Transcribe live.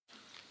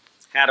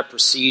had a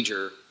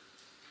procedure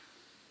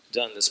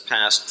done this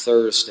past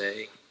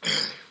Thursday,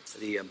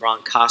 the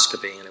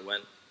bronchoscopy, and it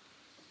went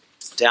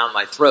down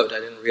my throat. I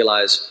didn't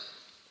realize,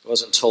 I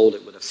wasn't told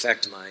it would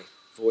affect my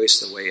voice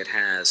the way it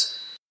has.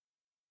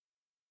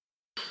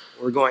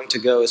 We're going to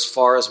go as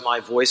far as my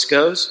voice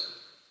goes,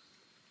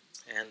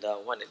 and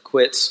when it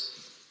quits,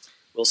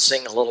 we'll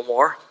sing a little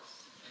more.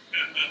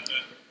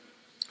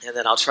 And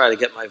then I'll try to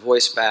get my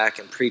voice back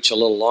and preach a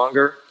little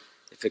longer.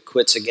 If it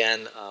quits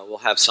again, we'll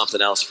have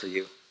something else for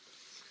you.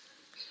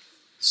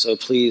 So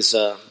please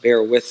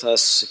bear with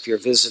us. If you're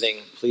visiting,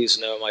 please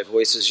know my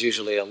voice is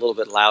usually a little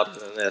bit louder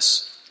than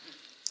this.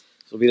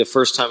 It'll be the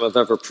first time I've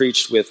ever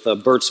preached with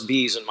Burt's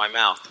Bees in my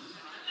mouth.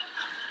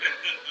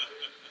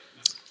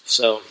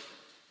 So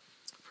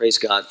praise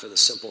God for the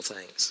simple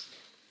things.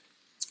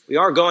 We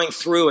are going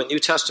through a New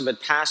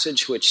Testament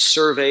passage which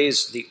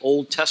surveys the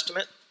Old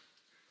Testament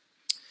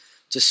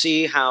to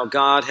see how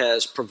God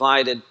has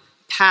provided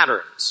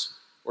patterns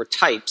or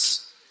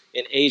types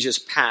in ages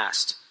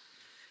past.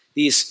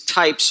 These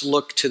types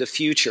look to the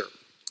future.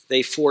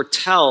 They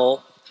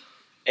foretell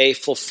a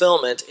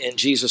fulfillment in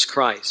Jesus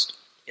Christ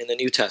in the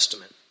New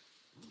Testament.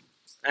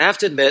 I have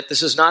to admit,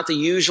 this is not the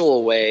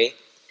usual way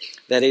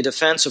that a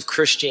defense of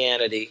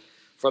Christianity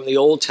from the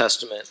Old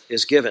Testament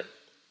is given.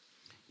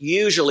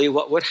 Usually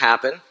what would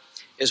happen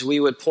is we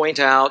would point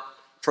out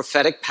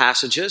prophetic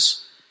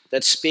passages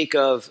that speak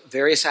of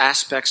various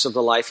aspects of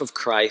the life of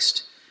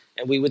Christ,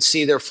 and we would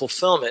see their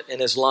fulfillment in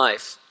his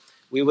life.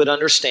 We would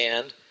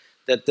understand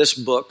that this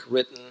book,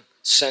 written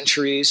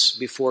centuries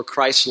before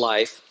Christ's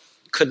life,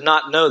 could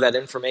not know that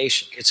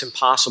information. It's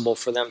impossible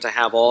for them to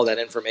have all that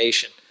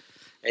information,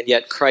 and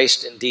yet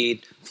Christ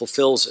indeed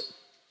fulfills it.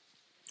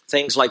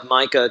 Things like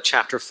Micah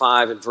chapter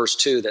 5 and verse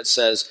 2 that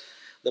says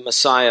the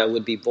Messiah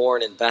would be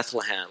born in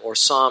Bethlehem, or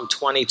Psalm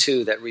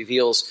 22 that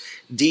reveals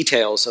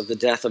details of the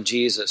death of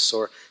Jesus,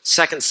 or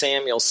 2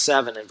 Samuel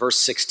 7 and verse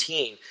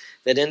 16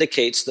 that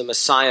indicates the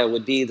Messiah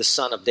would be the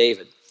son of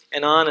David.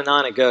 And on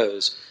it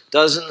goes,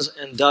 dozens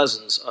and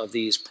dozens of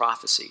these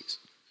prophecies.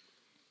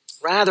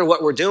 Rather,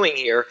 what we're doing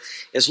here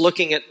is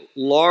looking at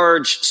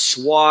large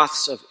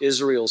swaths of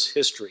Israel's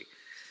history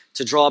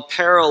to draw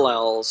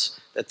parallels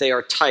that they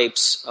are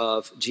types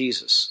of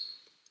Jesus.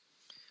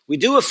 We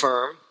do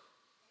affirm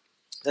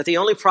that the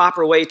only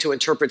proper way to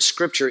interpret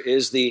Scripture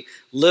is the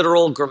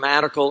literal,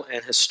 grammatical,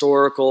 and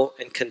historical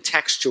and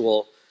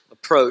contextual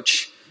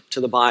approach to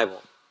the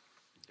Bible.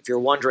 If you're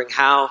wondering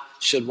how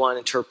should one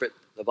interpret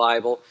the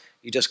Bible,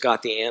 you just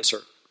got the answer.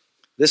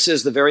 This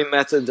is the very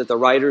method that the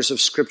writers of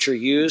Scripture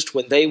used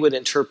when they would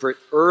interpret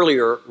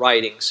earlier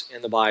writings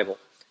in the Bible.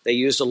 They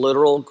used a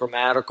literal,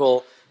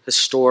 grammatical,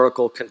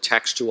 historical,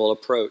 contextual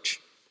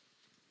approach.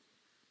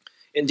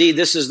 Indeed,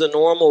 this is the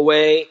normal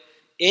way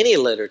any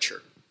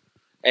literature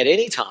at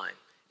any time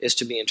is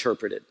to be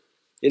interpreted.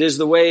 It is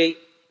the way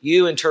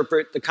you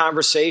interpret the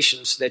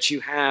conversations that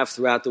you have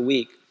throughout the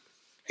week.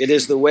 It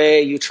is the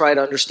way you try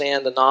to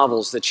understand the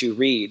novels that you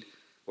read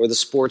or the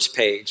sports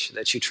page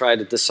that you try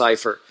to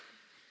decipher.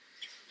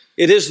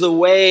 It is the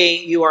way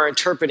you are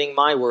interpreting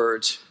my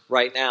words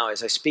right now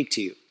as I speak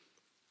to you.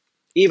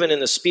 Even in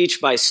the speech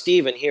by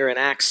Stephen here in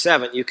Acts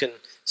 7, you can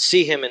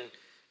see him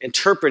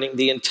interpreting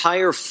the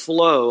entire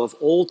flow of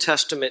Old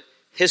Testament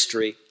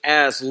history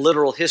as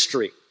literal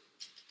history.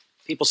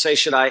 People say,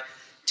 should I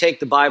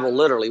take the Bible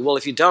literally? Well,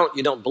 if you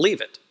don't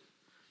believe it.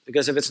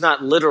 Because if it's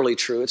not literally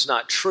true, it's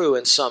not true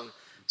in some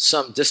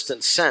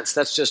distant sense.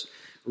 That's just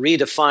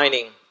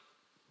redefining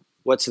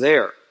what's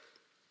there.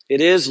 It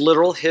is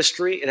literal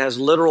history. It has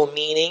literal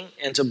meaning.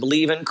 And to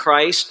believe in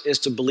Christ is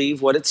to believe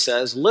what it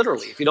says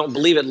literally. If you don't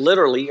believe it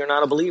literally, you're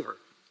not a believer.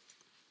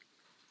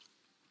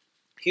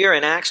 Here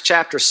in Acts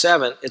chapter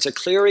 7, it's a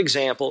clear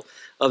example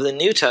of the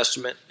New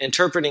Testament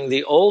interpreting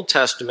the Old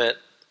Testament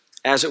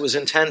as it was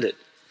intended.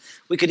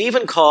 We could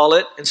even call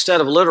it,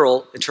 instead of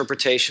literal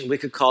interpretation, we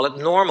could call it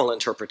normal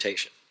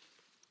interpretation.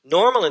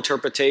 Normal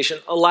interpretation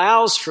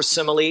allows for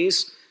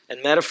similes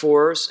and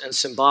metaphors and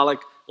symbolic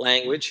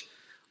language,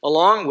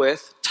 along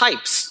with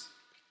types,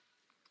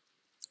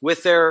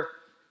 with their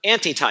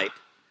antitype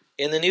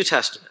in the New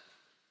Testament.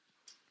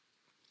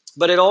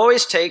 But it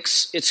always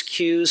takes its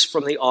cues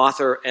from the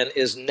author and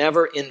is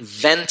never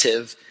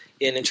inventive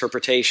in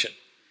interpretation.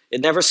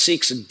 It never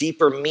seeks a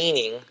deeper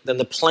meaning than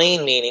the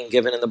plain meaning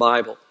given in the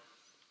Bible.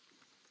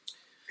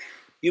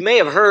 You may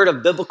have heard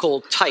of biblical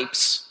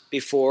types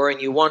before,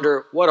 and you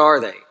wonder, what are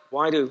they?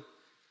 Why do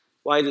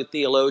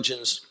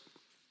theologians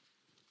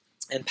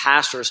and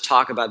pastors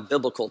talk about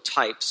biblical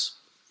types?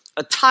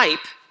 A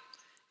type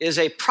is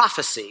a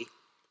prophecy,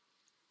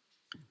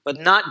 but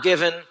not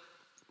given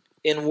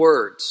in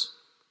words.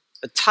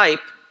 A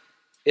type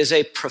is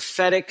a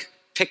prophetic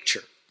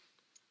picture.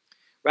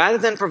 Rather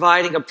than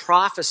providing a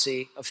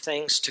prophecy of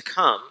things to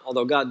come,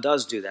 although God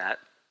does do that,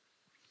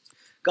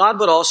 God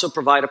would also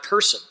provide a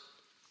person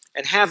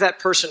and have that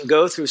person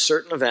go through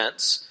certain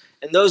events,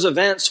 and those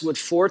events would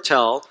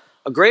foretell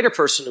a greater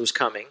person who's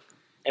coming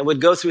and would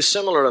go through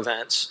similar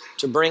events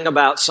to bring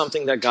about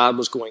something that God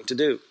was going to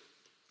do.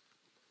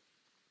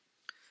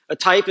 A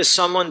type is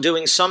someone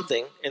doing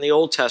something in the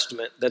Old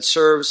Testament that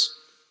serves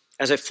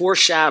as a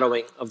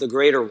foreshadowing of the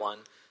greater one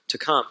to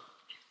come.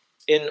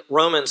 In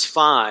Romans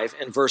 5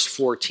 and verse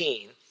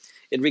 14,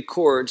 it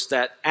records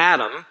that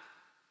Adam,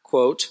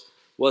 quote,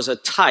 was a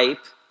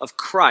type of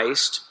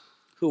Christ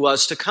who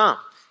was to come.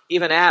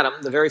 Even Adam,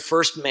 the very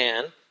first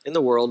man in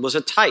the world, was a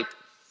type.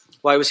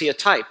 Why was he a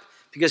type?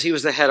 Because he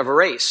was the head of a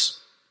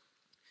race.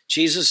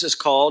 Jesus is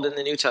called in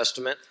the New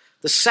Testament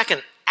the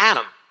second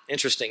Adam.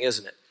 Interesting,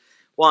 isn't it?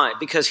 Why?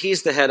 Because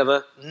he's the head of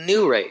a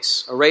new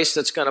race, a race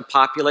that's going to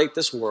populate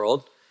this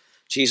world.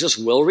 Jesus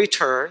will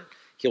return.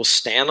 He'll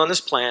stand on this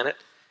planet,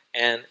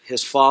 and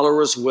his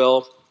followers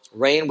will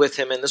reign with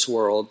him in this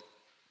world.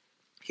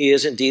 He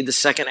is indeed the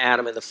second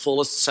Adam in the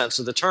fullest sense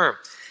of the term.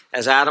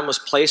 As Adam was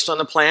placed on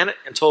the planet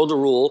and told to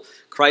rule,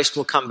 Christ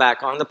will come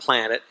back on the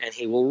planet and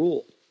he will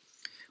rule.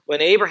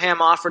 When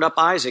Abraham offered up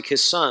Isaac,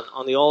 his son,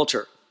 on the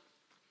altar,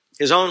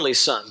 his only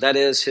son, that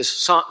is, his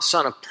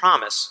son of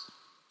promise,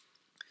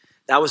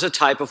 that was a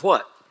type of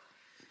what?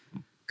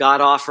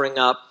 God offering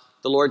up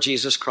the Lord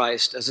Jesus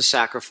Christ as a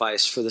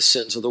sacrifice for the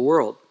sins of the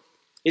world.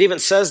 It even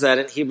says that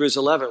in Hebrews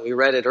 11. We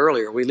read it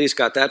earlier. We at least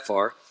got that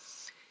far.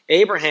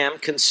 Abraham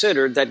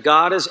considered that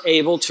God is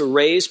able to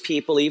raise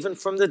people even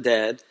from the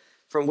dead,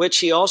 from which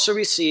he also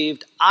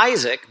received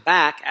Isaac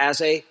back as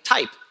a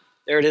type.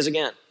 There it is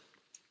again.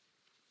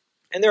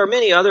 And there are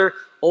many other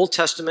Old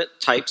Testament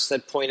types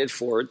that pointed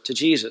forward to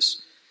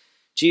Jesus.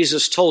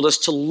 Jesus told us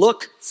to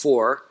look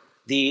for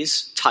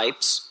these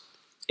types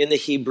in the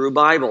Hebrew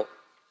Bible.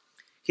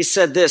 He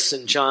said this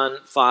in John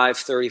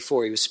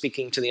 5:34. He was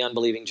speaking to the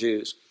unbelieving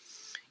Jews.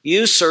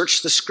 You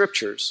search the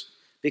Scriptures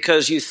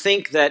because you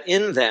think that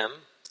in them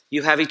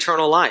you have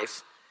eternal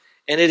life.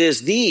 And it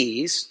is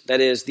these,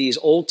 that is, these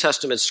Old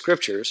Testament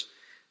Scriptures,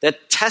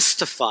 that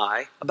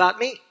testify about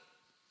me.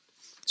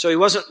 So he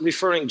wasn't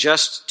referring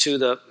just to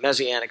the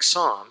Messianic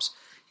Psalms.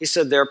 He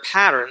said there are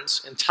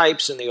patterns and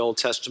types in the Old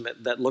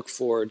Testament that look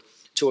forward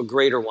to a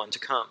greater one to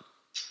come.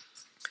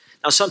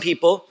 Now, some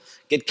people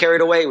get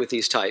carried away with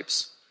these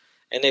types,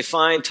 and they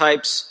find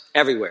types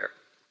everywhere.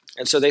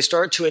 And so they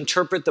start to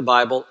interpret the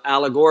Bible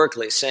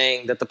allegorically,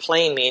 saying that the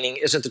plain meaning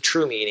isn't the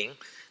true meaning.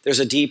 There's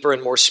a deeper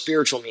and more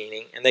spiritual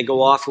meaning, and they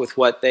go off with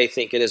what they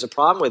think it is. A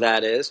problem with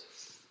that is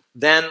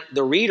then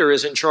the reader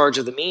is in charge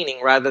of the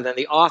meaning rather than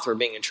the author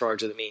being in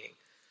charge of the meaning.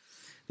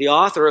 The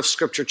author of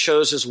Scripture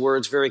chose his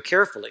words very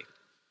carefully.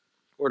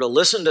 We're to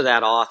listen to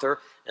that author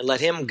and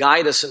let him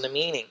guide us in the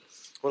meaning.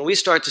 When we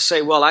start to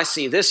say, well, I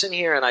see this in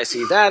here and I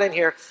see that in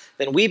here,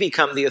 then we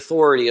become the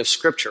authority of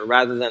Scripture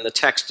rather than the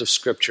text of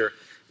Scripture,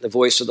 the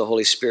voice of the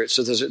Holy Spirit.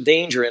 So there's a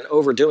danger in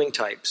overdoing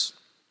types.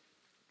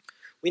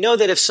 We know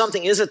that if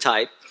something is a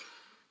type,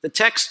 the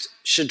text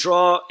should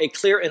draw a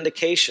clear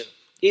indication,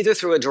 either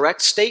through a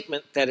direct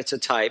statement that it's a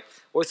type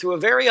or through a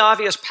very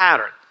obvious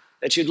pattern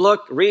that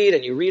you'd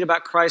read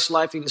about Christ's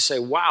life, you can say,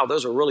 wow,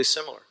 those are really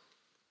similar.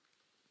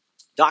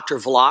 Dr.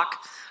 Vlock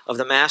of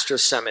the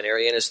Master's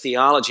Seminary in his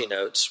theology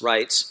notes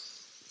writes,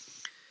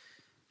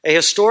 a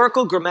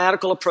historical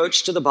grammatical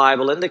approach to the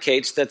Bible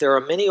indicates that there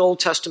are many Old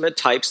Testament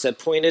types that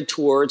pointed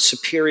towards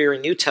superior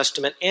New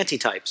Testament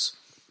antitypes.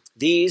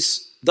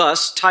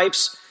 Thus,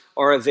 types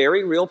are a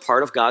very real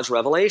part of God's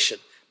revelation.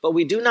 But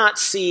we do not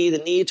see the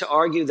need to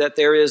argue that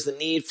there is the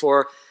need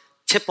for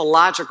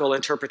typological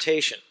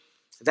interpretation.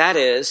 That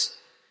is,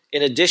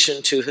 in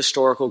addition to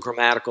historical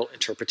grammatical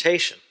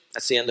interpretation.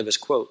 That's the end of his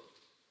quote.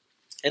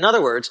 In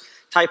other words,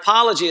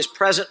 typology is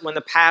present when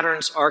the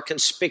patterns are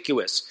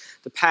conspicuous.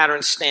 The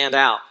patterns stand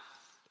out.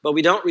 But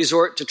we don't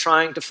resort to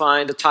trying to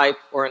find a type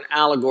or an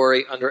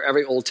allegory under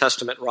every Old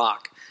Testament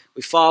rock.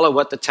 We follow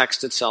what the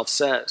text itself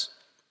says.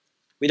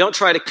 We don't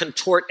try to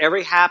contort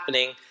every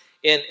happening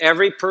in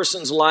every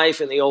person's life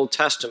in the Old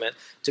Testament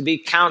to be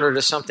counter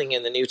to something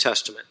in the New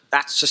Testament.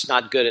 That's just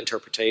not good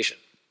interpretation.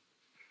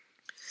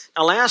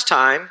 Now, last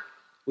time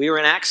we were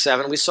in Acts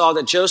 7, we saw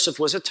that Joseph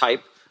was a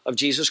type of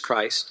Jesus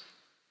Christ.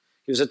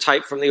 He was a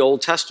type from the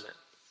Old Testament.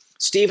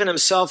 Stephen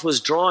himself was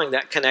drawing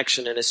that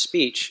connection in his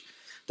speech.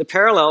 The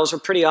parallels are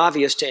pretty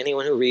obvious to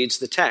anyone who reads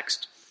the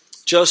text.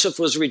 Joseph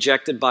was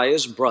rejected by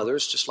his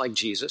brothers, just like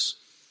Jesus.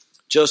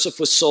 Joseph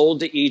was sold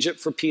to Egypt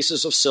for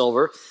pieces of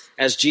silver,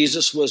 as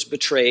Jesus was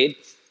betrayed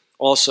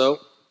also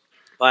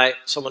by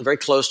someone very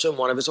close to him,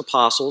 one of his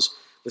apostles,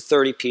 with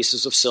 30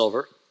 pieces of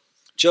silver.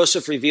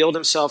 Joseph revealed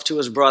himself to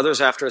his brothers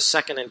after a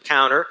second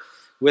encounter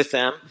with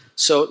them,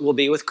 so it will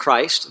be with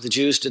Christ. The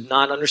Jews did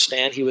not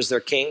understand he was their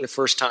king the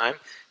first time.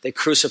 They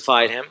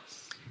crucified him.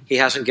 He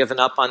hasn't given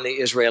up on the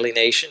Israeli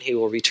nation. He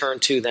will return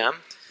to them.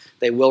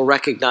 They will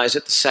recognize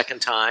it the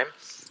second time.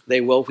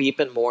 They will weep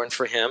and mourn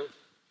for him.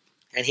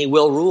 And he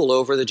will rule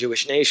over the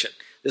Jewish nation.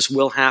 This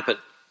will happen.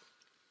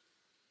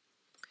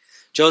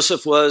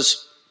 Joseph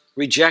was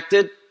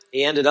rejected.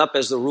 He ended up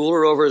as the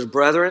ruler over his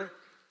brethren.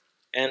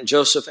 And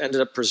Joseph ended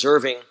up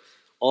preserving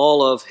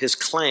all of his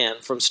clan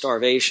from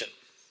starvation.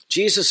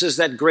 Jesus is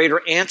that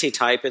greater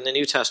antitype in the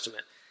New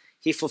Testament.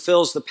 He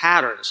fulfills the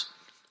patterns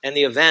and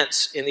the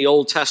events in the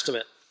Old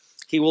Testament.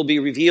 He will be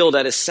revealed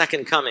at his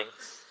second coming.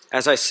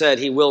 As I said,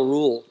 he will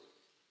rule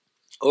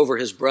over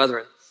his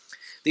brethren.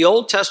 The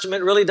Old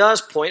Testament really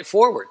does point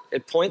forward.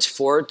 It points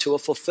forward to a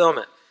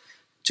fulfillment,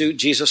 to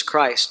Jesus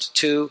Christ,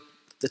 to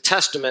the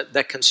testament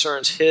that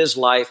concerns his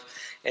life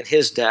and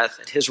his death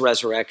and his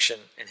resurrection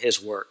and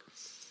his work.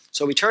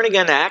 So we turn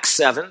again to Acts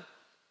 7,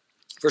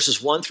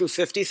 verses 1 through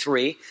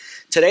 53.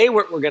 Today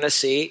what we're going to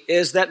see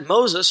is that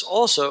Moses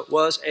also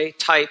was a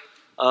type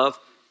of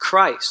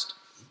Christ.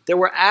 There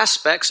were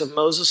aspects of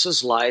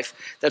Moses' life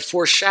that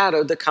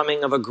foreshadowed the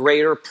coming of a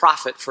greater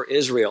prophet for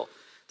Israel,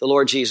 the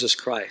Lord Jesus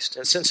Christ.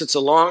 And since it's a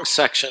long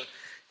section,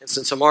 and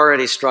since I'm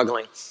already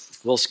struggling,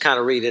 we'll kind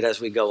of read it as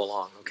we go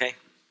along, okay?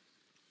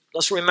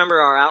 Let's remember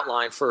our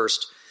outline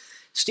first.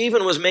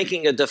 Stephen was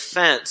making a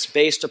defense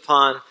based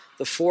upon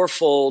the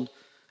fourfold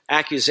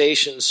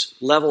accusations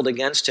leveled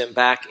against him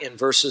back in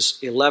verses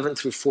 11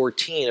 through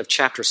 14 of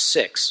chapter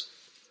 6.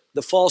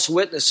 The false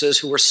witnesses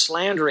who were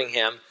slandering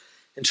him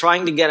and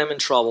trying to get him in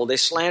trouble, they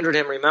slandered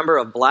him, remember,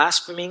 of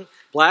blaspheming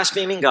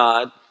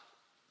God,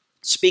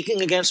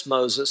 speaking against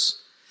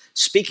Moses,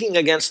 speaking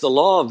against the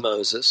law of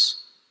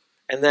Moses,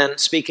 and then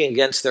speaking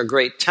against their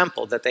great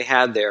temple that they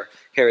had there,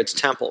 Herod's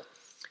temple.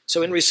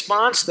 So in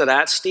response to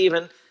that,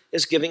 Stephen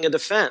is giving a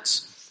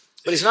defense.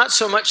 But he's not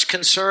so much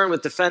concerned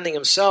with defending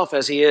himself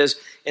as he is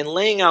in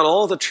laying out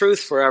all the truth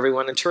for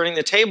everyone and turning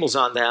the tables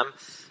on them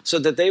so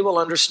that they will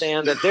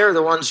understand that they're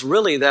the ones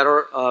really that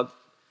are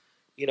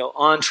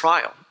on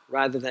trial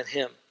rather than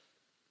him.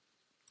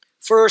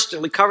 First,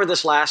 and we covered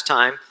this last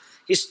time,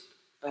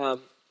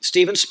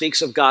 Stephen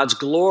speaks of God's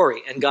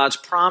glory and God's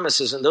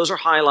promises, and those are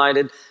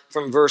highlighted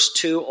from verse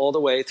 2 all the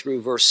way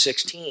through verse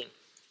 16.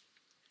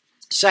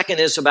 Second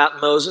is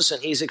about Moses,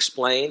 and he's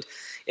explained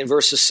in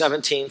verses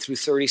 17 through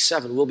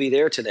 37. We'll be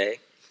there today.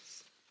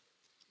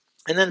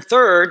 And then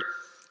third,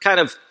 kind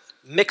of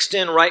mixed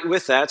in right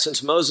with that,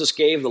 since Moses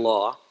gave the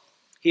law,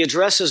 he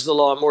addresses the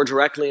law more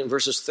directly in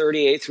verses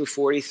 38 through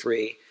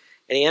 43,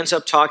 and he ends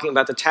up talking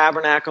about the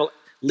tabernacle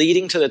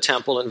leading to the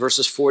temple in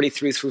verses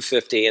 43 through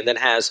 50, and then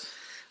has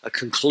a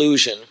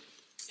conclusion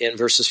in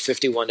verses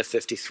 51 to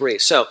 53.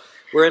 So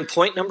we're in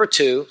point number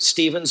 2,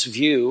 Stephen's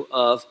view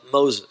of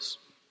Moses.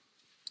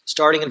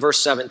 Starting in verse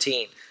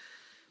 17.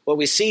 What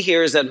we see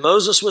here is that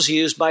Moses was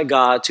used by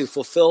God to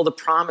fulfill the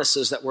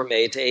promises that were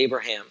made to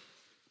Abraham.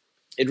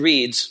 It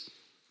reads,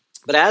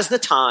 "But as the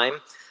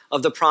time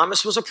of the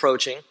promise was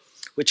approaching,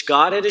 which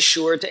God had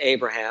assured to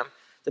Abraham,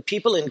 the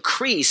people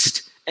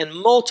increased and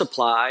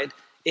multiplied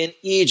in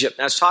Egypt."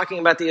 Now it's talking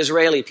about the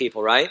Israeli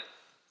people, right?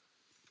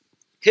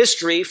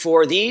 History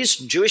for these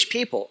Jewish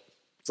people,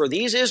 for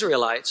these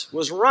Israelites,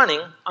 was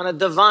running on a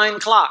divine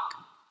clock.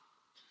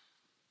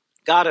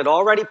 God had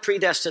already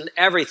predestined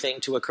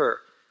everything to occur.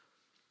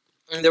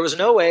 And there was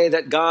no way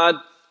that God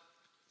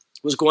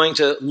was going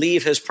to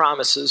leave his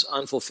promises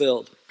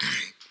unfulfilled.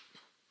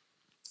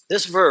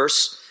 This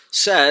verse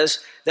says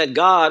that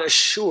God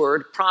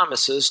assured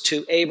promises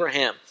to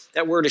Abraham.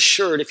 That word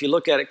assured, if you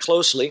look at it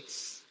closely,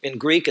 in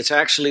Greek it's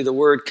actually the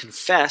word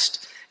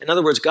confessed. In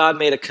other words, God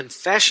made a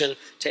confession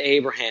to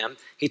Abraham.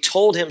 He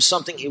told him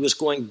something he was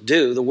going to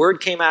do. The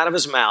word came out of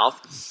his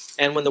mouth,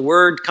 and when the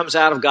word comes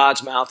out of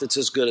God's mouth, it's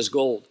as good as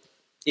gold,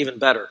 even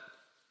better.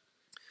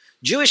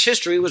 Jewish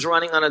history was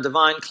running on a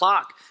divine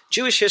clock.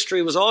 Jewish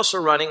history was also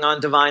running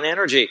on divine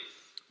energy.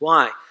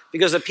 Why?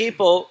 Because the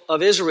people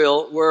of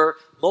Israel were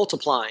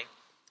multiplying.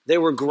 They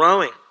were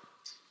growing.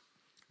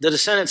 The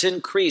descendants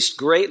increased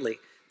greatly.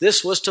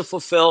 This was to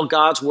fulfill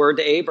God's word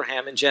to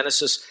Abraham in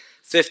Genesis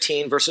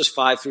 15, verses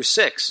 5 through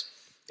 6.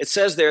 It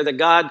says there that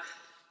God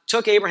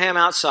took Abraham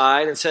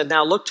outside and said,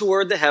 "Now look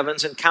toward the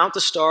heavens and count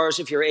the stars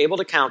if you're able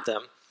to count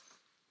them."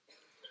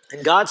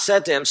 And God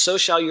said to him, "So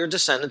shall your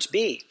descendants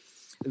be."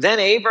 Then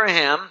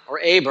Abraham, or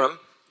Abram,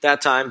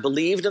 that time,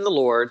 believed in the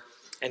Lord,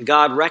 and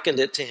God reckoned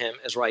it to him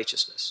as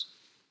righteousness.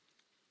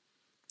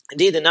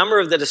 Indeed, the number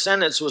of the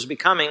descendants was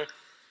becoming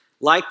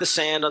like the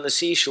sand on the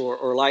seashore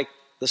or like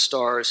the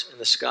stars in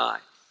the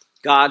sky.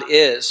 God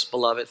is,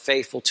 beloved,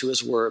 faithful to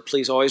his word.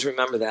 Please always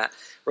remember that.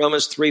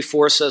 Romans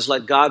 3:4 says,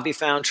 "Let God be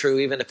found true,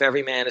 even if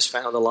every man is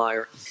found a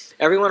liar."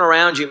 Everyone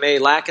around you may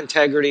lack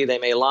integrity, they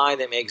may lie,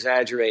 they may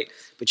exaggerate,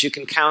 but you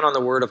can count on the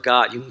word of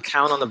God. You can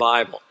count on the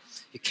Bible.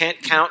 You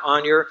can't count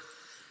on your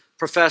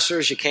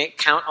professors. You can't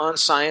count on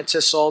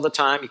scientists all the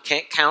time. You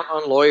can't count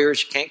on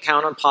lawyers. You can't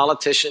count on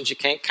politicians. You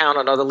can't count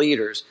on other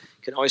leaders.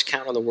 You can always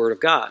count on the word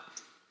of God.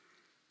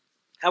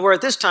 However,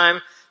 at this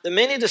time, the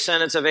many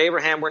descendants of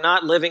Abraham were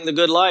not living the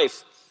good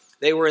life.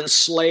 They were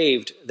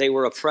enslaved. They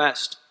were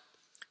oppressed.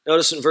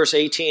 Notice in verse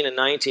 18 and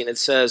 19, it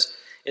says,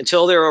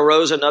 "Until there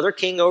arose another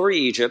king over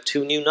Egypt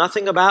who knew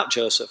nothing about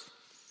Joseph.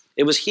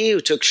 It was he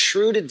who took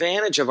shrewd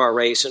advantage of our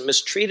race and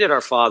mistreated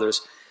our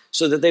fathers,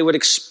 so that they would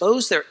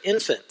expose their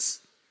infants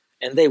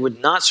and they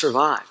would not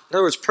survive." In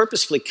other words,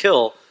 purposefully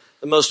kill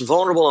the most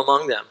vulnerable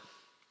among them.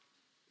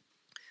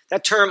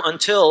 That term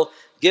 "until"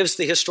 gives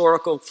the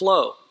historical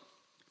flow.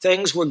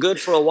 Things were good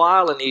for a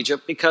while in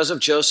Egypt because of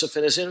Joseph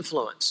and his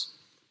influence.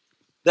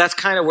 That's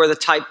kind of where the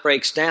type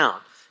breaks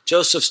down.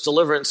 Joseph's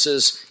deliverance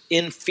is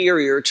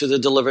inferior to the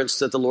deliverance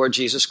that the Lord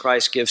Jesus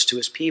Christ gives to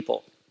his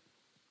people.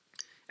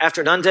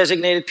 After an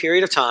undesignated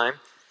period of time,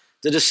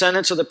 the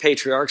descendants of the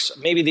patriarchs,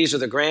 maybe these are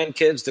the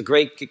grandkids, the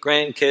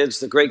great-grandkids,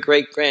 the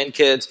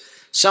great-great-grandkids,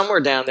 somewhere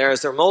down there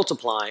as they're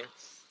multiplying,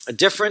 a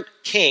different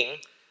king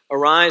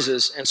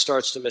arises and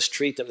starts to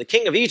mistreat them. The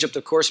king of Egypt,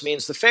 of course,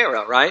 means the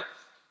Pharaoh, right?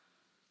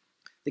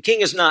 The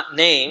king is not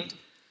named,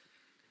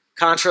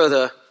 contra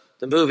the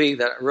movie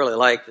that I really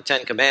like, The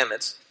Ten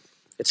Commandments.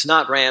 It's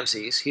not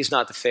Ramses. He's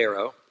not the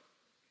Pharaoh.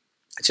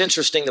 It's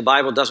interesting the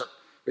Bible doesn't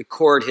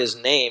record his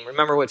name.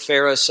 Remember what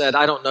Pharaoh said,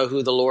 I don't know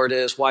who the Lord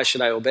is. Why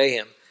should I obey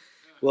him?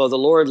 Well, the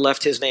Lord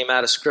left his name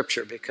out of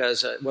Scripture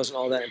because it wasn't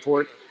all that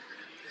important.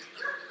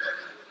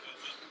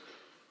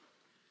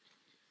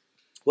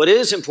 What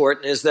is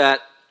important is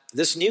that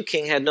this new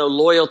king had no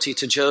loyalty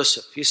to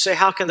Joseph. You say,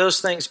 how can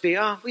those things be?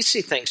 Oh, we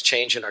see things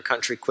change in our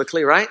country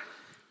quickly, right?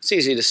 It's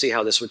easy to see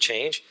how this would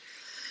change.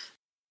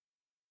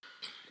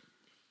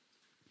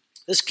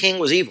 This king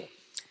was evil.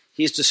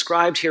 He's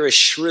described here as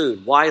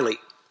shrewd, wily.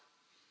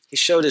 He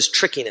showed his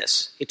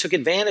trickiness. He took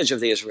advantage of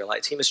the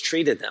Israelites. He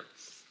mistreated them.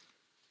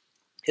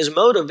 His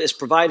motive is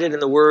provided in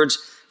the words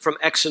from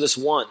Exodus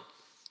 1.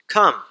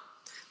 Come,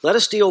 let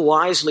us deal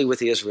wisely with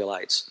the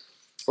Israelites,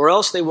 or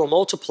else they will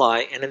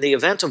multiply, and in the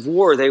event of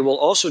war they will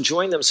also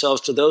join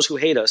themselves to those who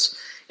hate us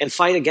and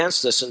fight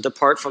against us and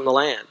depart from the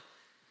land.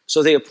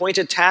 So they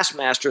appointed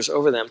taskmasters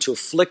over them to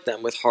afflict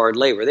them with hard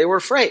labor. They were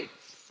afraid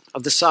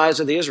of the size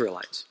of the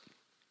Israelites.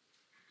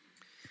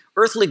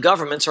 Earthly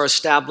governments are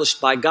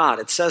established by God.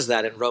 It says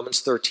that in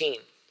Romans 13.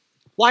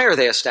 Why are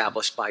they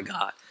established by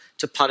God?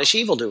 To punish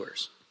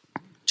evildoers,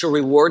 to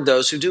reward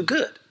those who do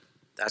good.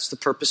 That's the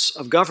purpose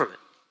of government.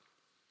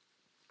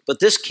 But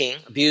this king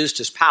abused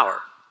his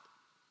power,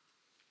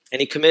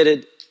 and he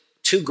committed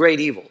two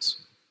great evils,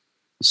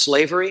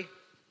 slavery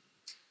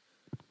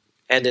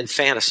and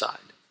infanticide.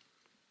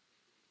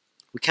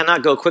 We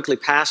cannot go quickly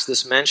past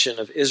this mention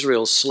of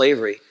Israel's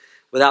slavery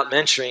without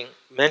mentioning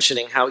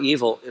how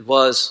evil it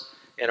was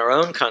in our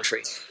own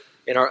country,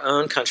 in our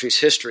own country's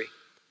history.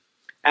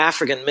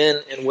 African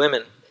men and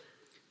women,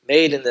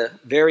 made in the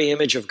very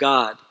image of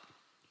God,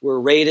 were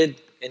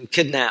raided and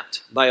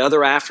kidnapped by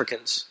other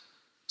Africans,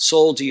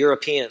 sold to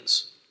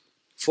Europeans,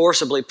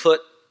 forcibly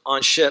put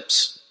on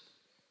ships,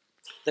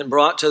 then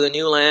brought to the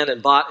new land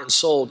and bought and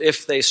sold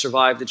if they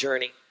survived the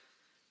journey,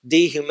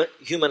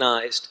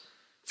 dehumanized,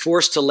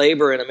 forced to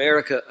labor in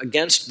America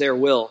against their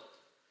will,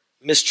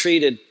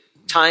 mistreated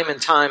time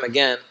and time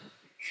again,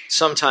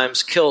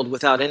 sometimes killed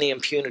without any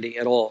impunity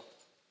at all.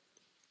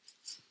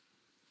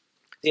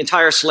 The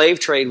entire slave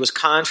trade was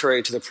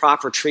contrary to the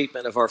proper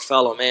treatment of our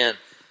fellow man,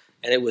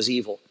 and it was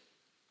evil.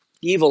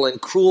 Evil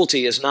and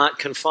cruelty is not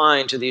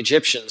confined to the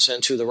Egyptians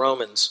and to the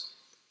Romans,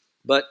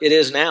 but it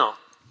is now.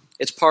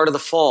 It's part of the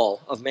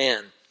fall of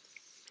man.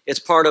 It's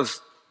part of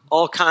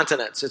all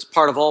continents. It's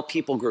part of all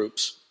people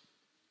groups.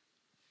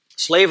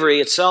 Slavery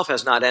itself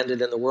has not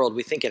ended in the world.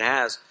 We think it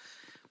has,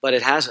 but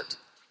it hasn't.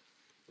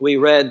 We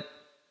read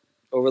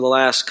over the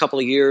last couple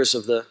of years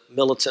of the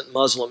militant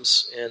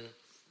Muslims in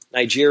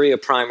Nigeria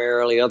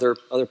primarily, other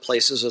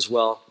places as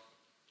well.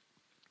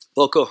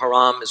 Boko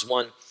Haram is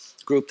one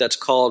group that's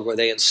called where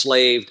they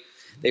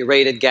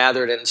raided,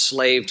 gathered, and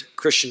enslaved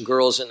Christian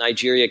girls in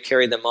Nigeria,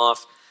 carried them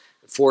off,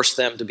 and forced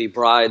them to be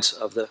brides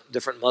of the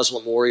different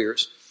Muslim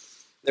warriors.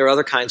 There are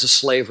other kinds of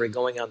slavery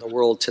going on in the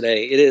world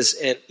today. It is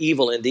an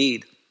evil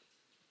indeed.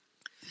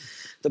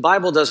 The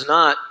Bible does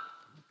not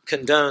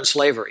condone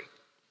slavery.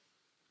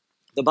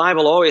 The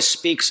Bible always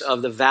speaks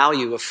of the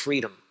value of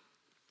freedom.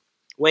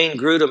 Wayne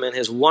Grudem, in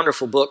his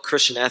wonderful book,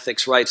 Christian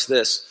Ethics, writes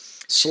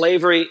this: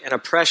 slavery and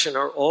oppression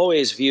are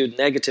always viewed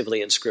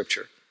negatively in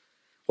Scripture,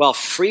 while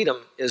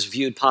freedom is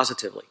viewed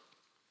positively.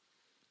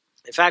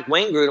 In fact,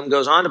 Wayne Grudem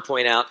goes on to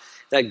point out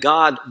that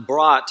God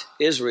brought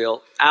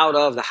Israel out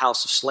of the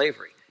house of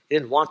slavery. He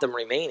didn't want them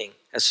remaining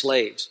as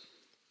slaves.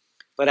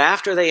 But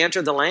after they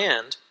entered the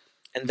land,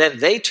 and then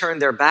they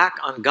turned their back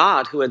on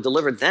God who had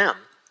delivered them,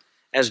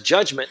 as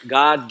judgment,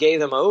 God gave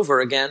them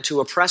over again to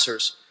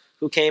oppressors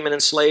who came and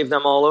enslaved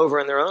them all over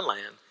in their own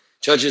land.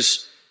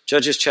 Judges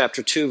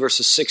chapter 2,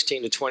 verses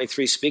 16 to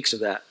 23 speaks of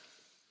that.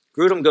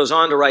 Grudem goes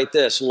on to write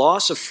this: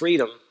 loss of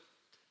freedom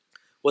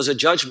was a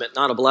judgment,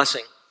 not a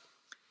blessing.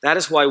 That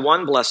is why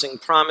one blessing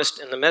promised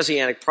in the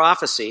Messianic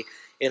prophecy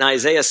in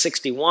Isaiah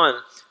 61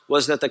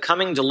 was that the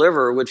coming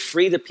deliverer would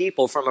free the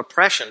people from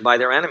oppression by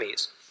their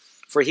enemies,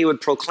 for he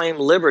would proclaim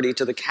liberty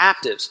to the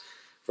captives.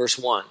 Verse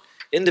 1.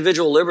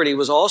 Individual liberty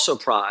was also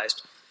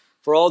prized,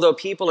 for although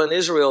people in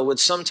Israel would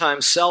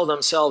sometimes sell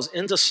themselves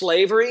into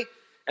slavery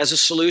as a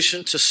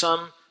solution to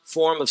some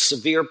form of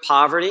severe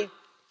poverty,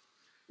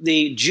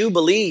 the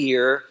Jubilee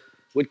year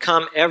would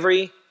come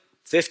every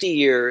 50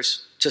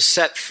 years to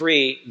set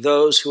free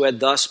those who had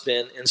thus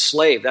been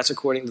enslaved. That's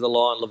according to the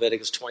law in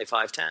Leviticus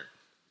 25:10.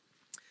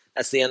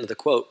 That's the end of the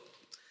quote.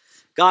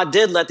 God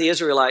did let the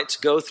Israelites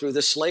go through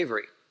this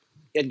slavery,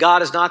 yet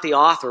God is not the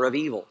author of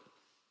evil.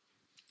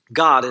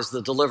 God is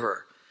the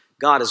deliverer.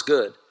 God is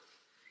good.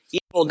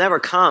 Evil never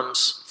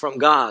comes from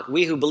God.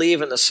 We who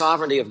believe in the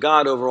sovereignty of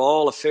God over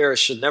all affairs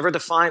should never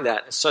define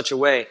that in such a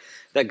way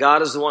that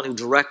God is the one who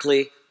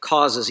directly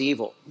causes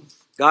evil.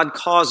 God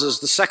causes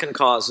the second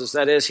causes,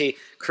 that is, he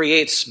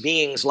creates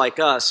beings like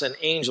us and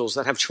angels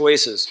that have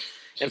choices.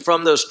 And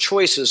from those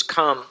choices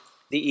come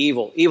the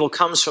evil. Evil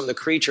comes from the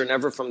creature,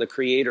 never from the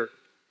creator.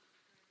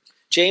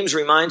 James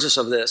reminds us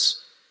of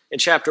this in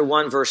chapter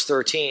 1, verse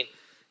 13.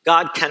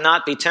 God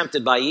cannot be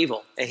tempted by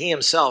evil, and he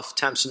himself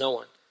tempts no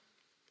one.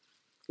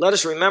 Let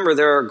us remember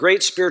there are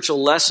great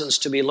spiritual lessons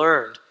to be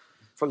learned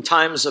from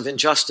times of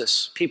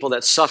injustice. People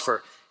that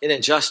suffer in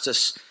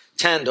injustice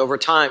tend over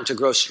time to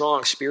grow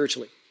strong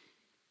spiritually.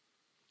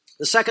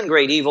 The second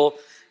great evil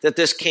that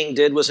this king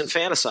did was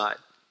infanticide.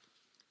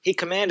 He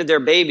commanded their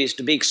babies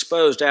to be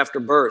exposed after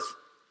birth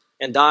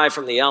and die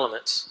from the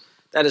elements.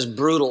 That is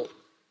brutal.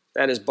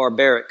 That is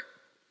barbaric.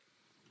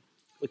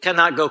 We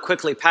cannot go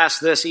quickly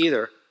past this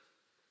either.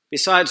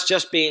 Besides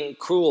just being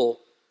cruel,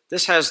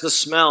 this has the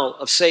smell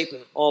of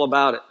Satan all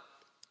about it.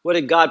 What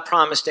did God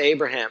promise to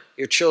Abraham?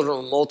 Your children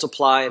will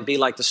multiply and be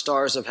like the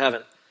stars of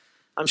heaven.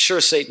 I'm sure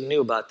Satan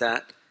knew about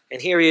that.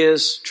 And here he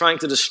is trying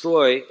to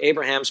destroy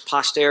Abraham's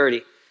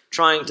posterity,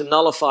 trying to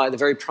nullify the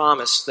very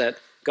promise that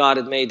God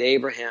had made to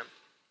Abraham.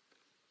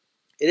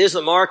 It is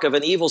the mark of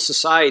an evil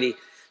society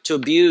to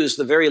abuse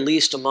the very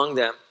least among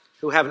them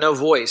who have no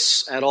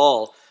voice at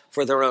all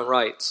for their own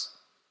rights.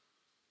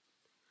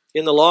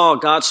 In the law,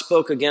 God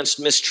spoke against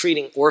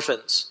mistreating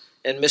orphans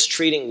and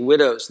mistreating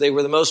widows. They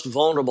were the most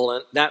vulnerable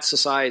in that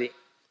society.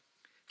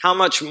 How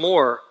much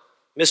more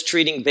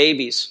mistreating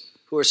babies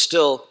who are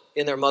still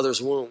in their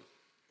mother's womb?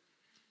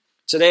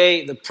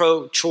 Today, the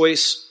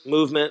pro-choice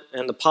movement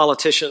and the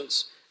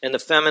politicians and the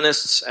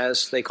feminists,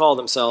 as they call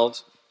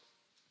themselves,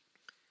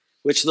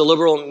 which the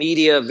liberal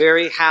media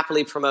very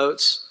happily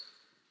promotes,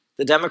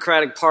 the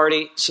Democratic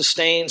Party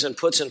sustains and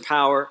puts in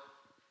power,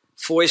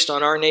 foist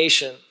on our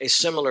nation a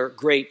similar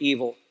great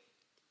evil.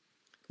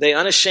 They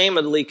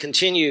unashamedly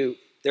continue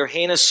their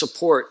heinous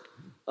support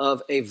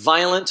of a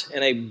violent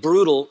and a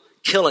brutal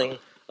killing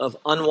of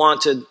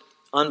unwanted,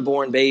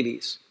 unborn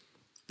babies.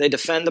 They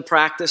defend the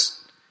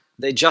practice.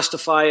 They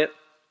justify it.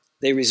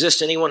 They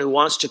resist anyone who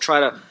wants to try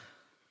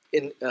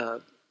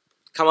to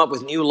come up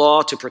with new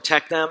law to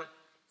protect them.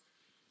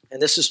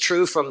 And this is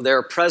true from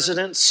their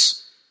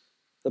presidents,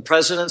 the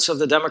presidents of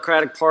the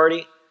Democratic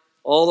Party,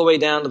 all the way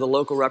down to the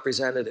local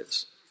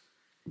representatives.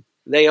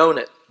 They own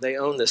it. They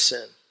own this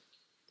sin.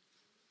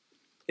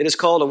 It is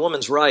called a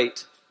woman's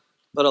right,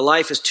 but a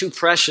life is too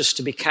precious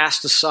to be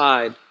cast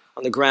aside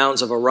on the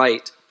grounds of a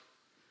right,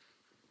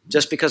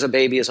 just because a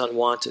baby is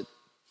unwanted.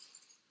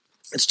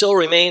 It still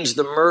remains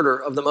the murder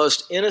of the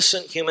most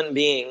innocent human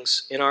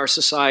beings in our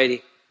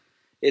society.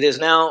 It is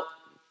now,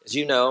 as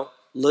you know,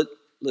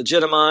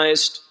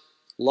 legitimized,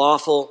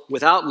 lawful,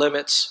 without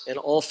limits in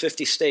all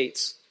 50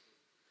 states.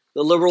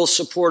 The liberal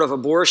support of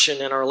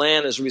abortion in our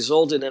land has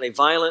resulted in a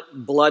violent,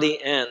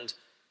 bloody end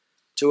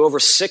to over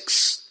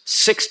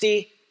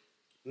 60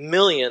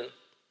 million,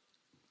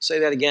 say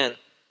that again,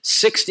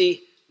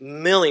 60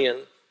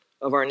 million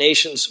of our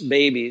nation's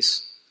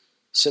babies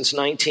since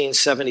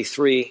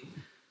 1973,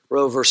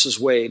 Roe versus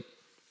Wade.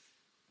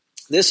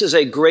 This is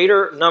a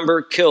greater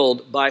number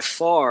killed by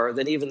far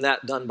than even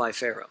that done by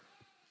Pharaoh.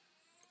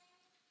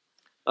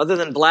 Other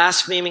than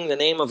blaspheming the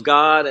name of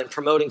God and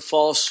promoting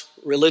false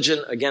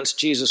religion against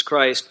Jesus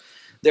Christ,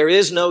 there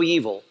is no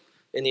evil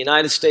in the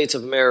United States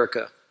of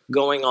America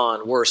going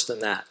on worse than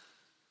that.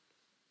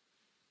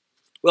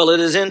 Well,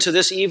 it is into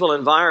this evil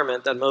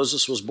environment that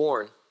Moses was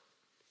born.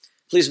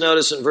 Please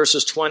notice in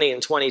verses 20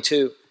 and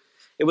 22,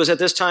 it was at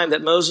this time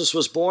that Moses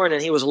was born,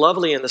 and he was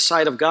lovely in the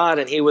sight of God,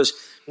 and he was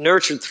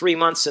nurtured 3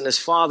 months in his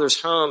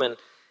father's home, and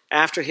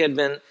after he had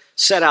been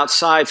set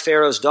outside,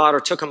 Pharaoh's daughter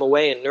took him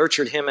away and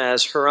nurtured him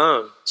as her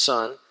own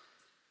son.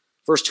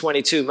 Verse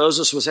 22,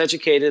 Moses was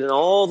educated in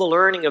all the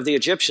learning of the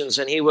Egyptians,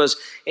 and he was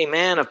a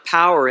man of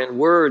power in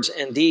words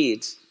and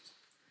deeds.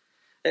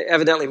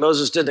 Evidently,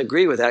 Moses didn't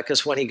agree with that,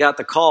 because when he got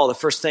the call, the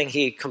first thing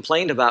he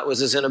complained about was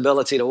his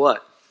inability to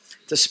what?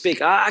 To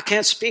speak. I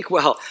can't speak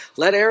well.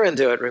 Let Aaron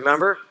do it,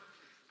 remember?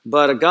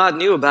 But God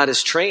knew about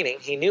his training.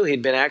 He knew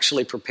he'd been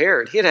actually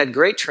prepared. He had had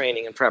great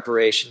training and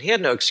preparation. He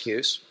had no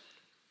excuse.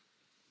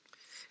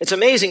 It's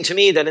amazing to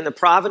me that in the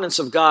providence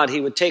of God, he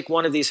would take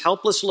one of these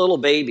helpless little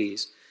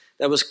babies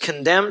that was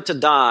condemned to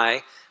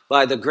die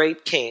by the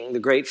great king, the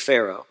great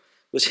Pharaoh,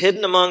 was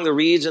hidden among the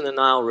reeds in the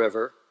Nile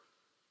River,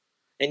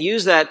 and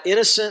use that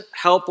innocent,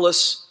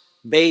 helpless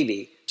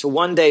baby to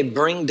one day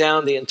bring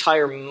down the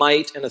entire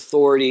might and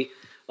authority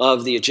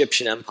of the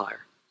Egyptian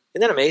empire.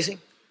 Isn't that amazing?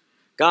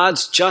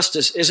 God's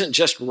justice isn't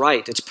just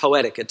right, it's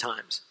poetic at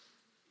times.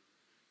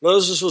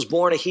 Moses was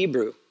born a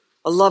Hebrew,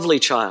 a lovely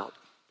child.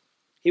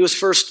 He was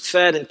first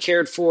fed and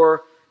cared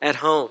for at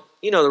home.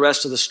 You know the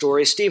rest of the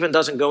story. Stephen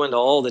doesn't go into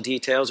all the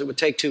details. It would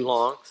take too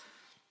long.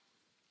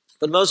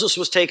 But Moses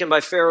was taken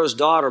by Pharaoh's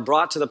daughter,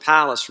 brought to the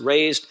palace,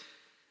 raised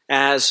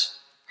as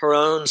her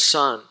own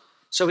son.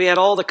 So he had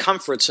all the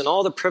comforts and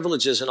all the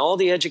privileges and all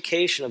the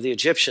education of the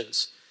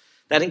Egyptians.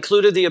 That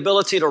included the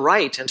ability to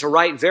write, and to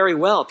write very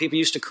well. People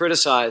used to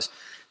criticize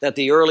that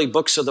the early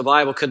books of the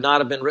Bible could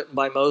not have been written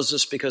by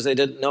Moses because they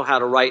didn't know how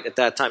to write at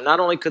that time. Not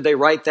only could they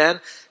write then,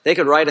 they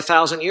could write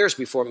 1,000 years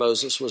before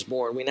Moses was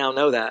born. We now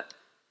know that.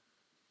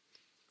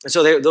 And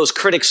so those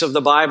critics of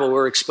the Bible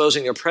were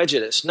exposing their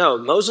prejudice. No,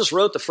 Moses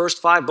wrote the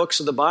first 5 books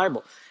of the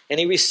Bible, and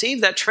he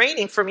received that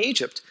training from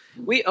Egypt.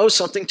 We owe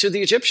something to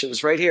the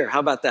Egyptians right here. How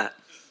about that?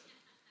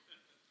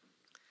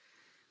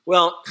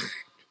 Well,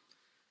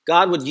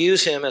 God would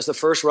use him as the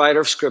first writer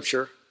of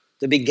Scripture,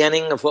 the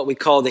beginning of what we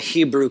call the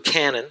Hebrew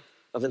canon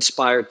of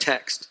inspired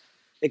text.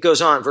 It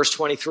goes on, verse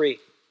 23.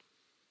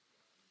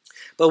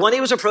 But when he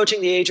was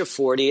approaching the age of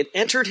 40, it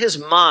entered his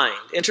mind,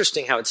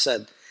 interesting how it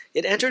said,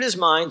 it entered his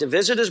mind to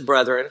visit his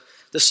brethren,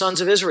 the sons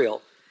of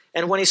Israel.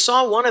 And when he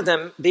saw one of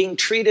them being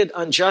treated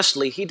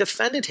unjustly, he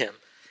defended him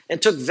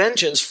and took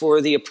vengeance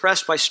for the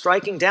oppressed by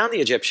striking down the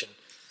Egyptian.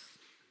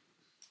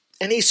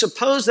 And he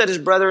supposed that his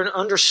brethren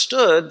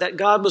understood that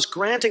God was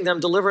granting them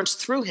deliverance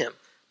through him,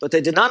 but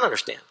they did not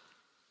understand.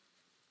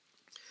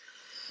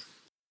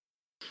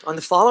 On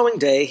the following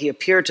day, he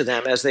appeared to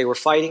them as they were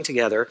fighting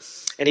together,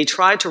 and he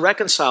tried to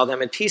reconcile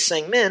them in peace,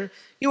 saying, Men,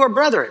 you are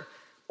brethren.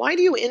 Why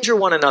do you injure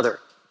one another?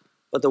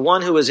 But the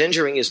one who was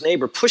injuring his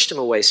neighbor pushed him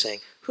away, saying,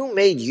 Who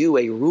made you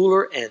a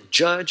ruler and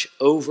judge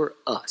over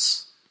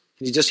us?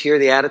 Can you just hear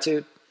the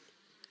attitude?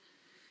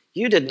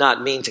 You did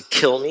not mean to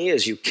kill me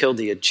as you killed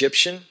the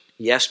Egyptian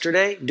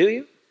yesterday, do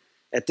you?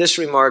 At this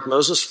remark,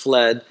 Moses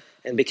fled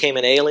and became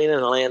an alien in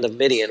the land of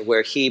Midian,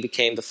 where he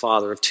became the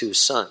father of 2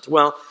 sons.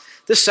 Well,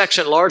 this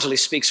section largely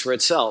speaks for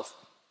itself.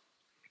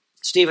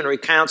 Stephen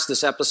recounts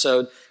this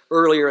episode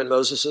earlier in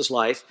Moses'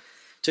 life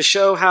to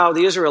show how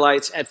the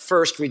Israelites at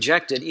first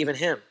rejected even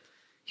him.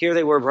 Here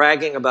they were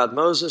bragging about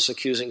Moses,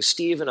 accusing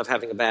Stephen of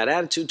having a bad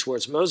attitude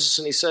towards Moses,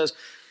 and he says,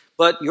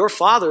 but your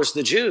fathers,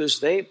 the Jews,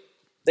 they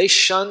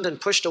shunned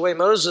and pushed away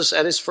Moses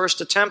at his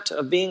first attempt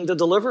of being the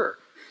deliverer.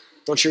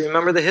 Don't you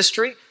remember the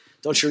history?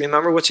 Don't you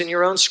remember what's in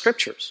your own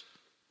scriptures?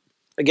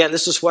 Again,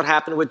 this is what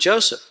happened with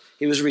Joseph.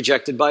 He was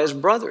rejected by his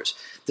brothers.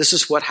 This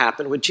is what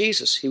happened with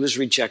Jesus. He was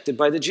rejected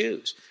by the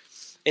Jews.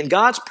 In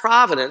God's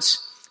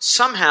providence,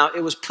 somehow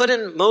it was put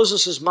in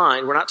Moses'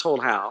 mind, we're not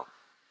told how,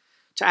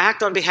 to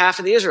act on behalf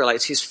of the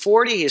Israelites. He's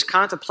 40, he's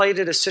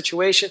contemplated his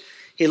situation.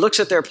 He looks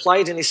at their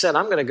plight and he said,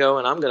 I'm going to go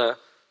and I'm going to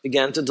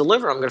begin to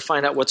deliver. I'm going to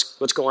find out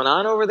what's going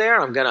on over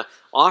there. I'm going to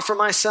offer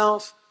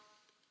myself.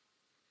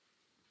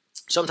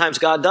 Sometimes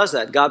God does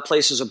that. God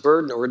places a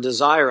burden or a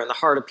desire in the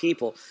heart of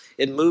people.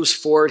 It moves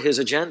forward his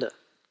agenda.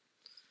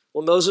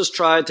 Well, Moses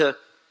tried to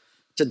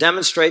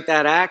demonstrate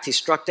that act. He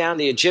struck down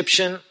the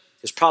Egyptian.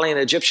 It was probably an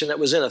Egyptian that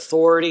was in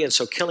authority, and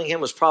so killing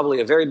him was probably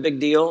a very big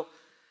deal.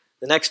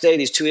 The next day,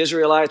 these 2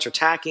 Israelites are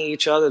attacking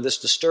each other. This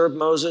disturbed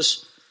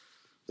Moses.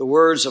 The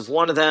words of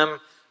one of them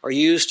are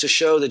used to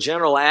show the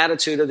general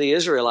attitude of the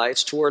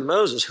Israelites toward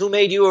Moses. Who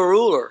made you a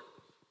ruler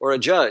or a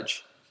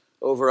judge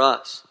over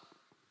us?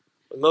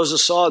 When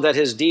Moses saw that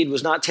his deed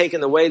was not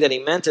taken the way that he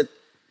meant it,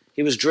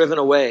 he was driven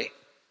away.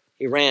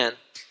 He ran.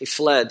 He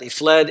fled. He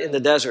fled in the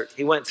desert.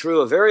 He went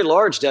through a very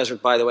large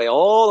desert, by the way,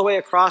 all the way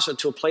across it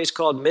to a place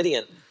called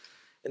Midian.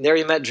 And there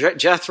he met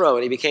Jethro,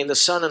 and he became the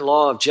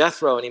son-in-law of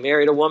Jethro, and he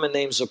married a woman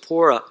named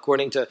Zipporah,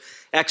 according to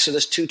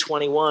Exodus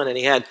 2:21. And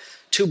he had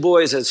 2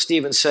 boys, as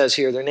Stephen says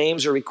here. Their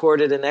names are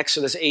recorded in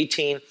Exodus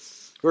 18,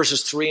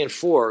 verses 3 and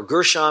 4,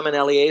 Gershom and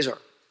Eleazar.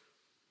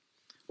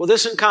 Well,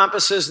 this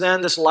encompasses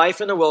then this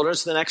life in the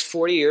wilderness the next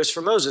 40 years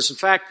for Moses. In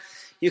fact,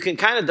 you can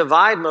kind of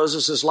divide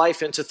Moses'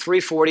 life into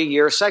 3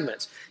 40-year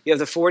segments. You have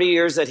the 40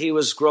 years that he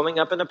was growing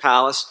up in the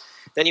palace.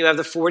 Then you have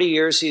the 40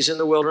 years he's in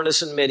the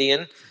wilderness in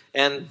Midian,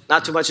 and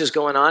not too much is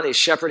going on. He's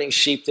shepherding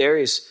sheep there.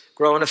 He's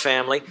growing a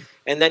family.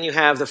 And then you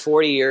have the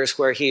 40 years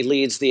where he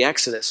leads the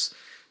Exodus.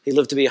 He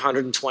lived to be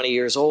 120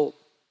 years old.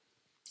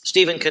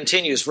 Stephen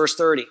continues, verse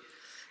 30.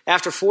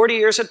 After 40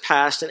 years had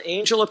passed, an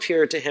angel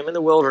appeared to him in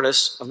the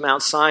wilderness of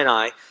Mount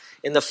Sinai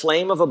in the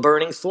flame of a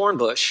burning thorn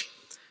bush.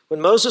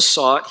 When Moses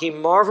saw it, he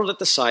marveled at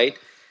the sight,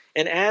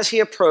 and as he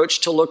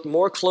approached to look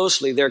more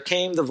closely, there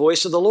came the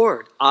voice of the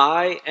Lord.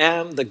 I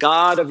am the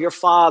God of your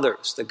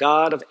fathers, the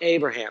God of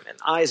Abraham and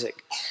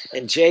Isaac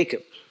and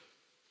Jacob.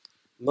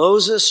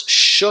 Moses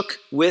shook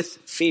with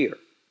fear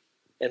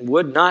and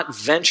would not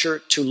venture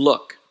to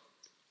look.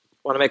 I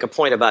want to make a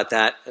point about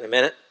that in a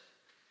minute.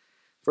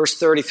 Verse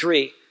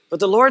 33, but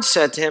the Lord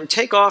said to him,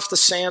 take off the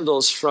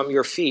sandals from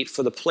your feet,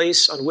 for the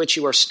place on which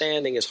you are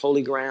standing is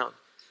holy ground.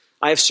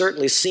 I have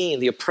certainly seen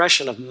the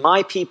oppression of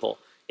my people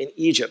in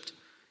Egypt,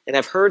 and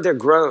have heard their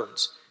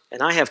groans,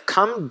 and I have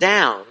come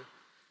down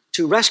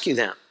to rescue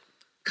them.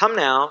 Come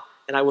now,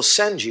 and I will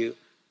send you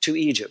to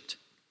Egypt.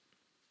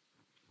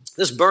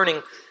 This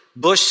burning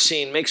bush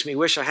scene makes me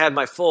wish I had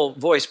my full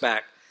voice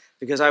back,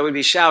 because I would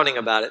be shouting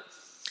about it.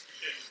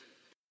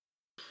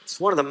 It's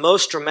one of the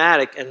most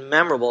dramatic and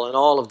memorable in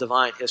all of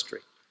divine history.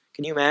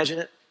 Can you imagine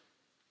it?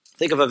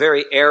 Think of a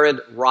very arid,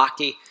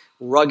 rocky,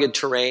 rugged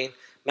terrain,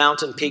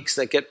 mountain peaks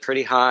that get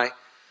pretty high.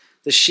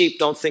 The sheep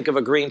don't think of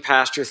a green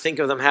pasture, think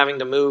of them having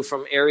to move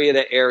from area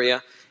to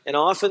area. And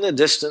off in the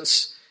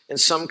distance, in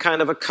some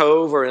kind of a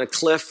cove or in a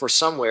cliff or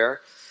somewhere,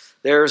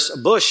 there's a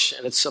bush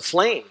and it's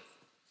aflame.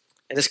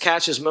 And this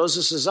catches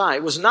Moses' eye.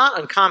 It was not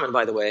uncommon,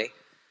 by the way,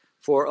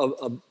 for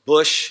a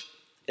bush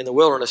in the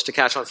wilderness to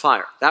catch on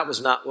fire. That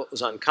was not what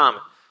was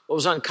uncommon. What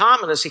was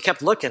uncommon is he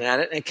kept looking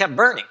at it and it kept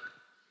burning.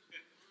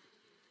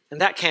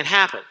 And that can't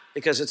happen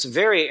because it's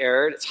very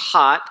arid, it's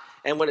hot,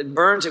 and when it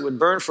burns, it would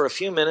burn for a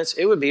few minutes,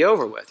 it would be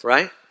over with,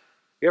 right?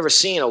 You ever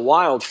seen a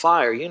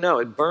wildfire? You know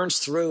it burns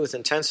through with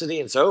intensity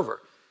and it's over.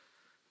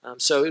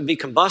 So it would be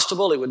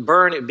combustible, it would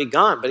burn, it would be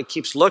gone, but he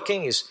keeps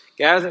looking, he's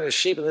gathering the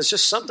sheep, and there's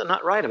just something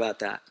not right about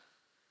that.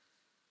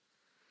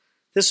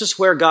 This is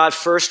where God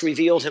first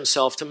revealed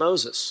himself to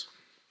Moses.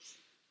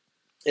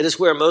 It is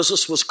where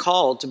Moses was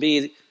called to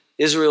be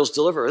Israel's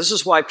deliverer. This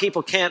is why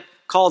people can't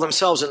call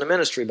themselves into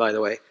ministry, by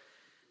the way.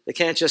 They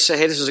can't just say,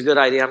 hey, this is a good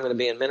idea, I'm going to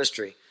be in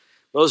ministry.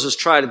 Moses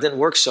tried, it didn't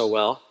work so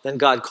well. Then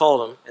God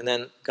called him, and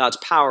then God's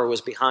power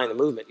was behind the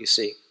movement, you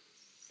see.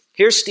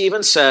 Here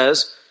Stephen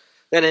says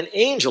that an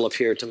angel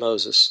appeared to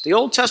Moses. The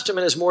Old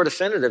Testament is more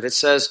definitive. It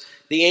says,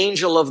 the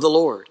angel of the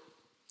Lord.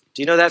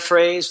 Do you know that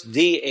phrase?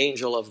 The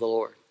angel of the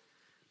Lord.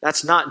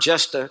 That's not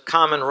just a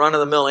common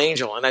run-of-the-mill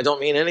angel, and I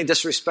don't mean any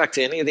disrespect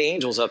to any of the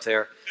angels up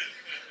there.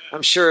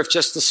 I'm sure if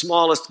just the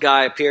smallest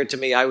guy appeared to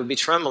me, I would be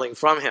trembling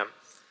from him.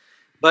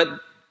 But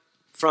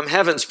from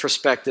heaven's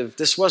perspective,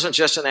 this wasn't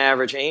just an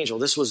average angel.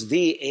 This was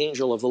the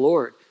angel of the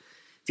Lord.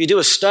 If you do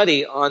a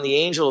study on the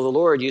angel of the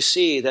Lord, you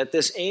see that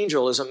this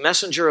angel is a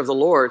messenger of the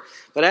Lord,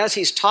 but as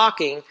he's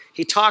talking,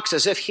 he talks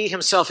as if he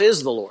himself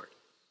is the Lord.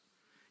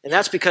 And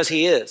that's because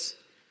he is.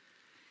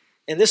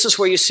 And this is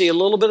where you see a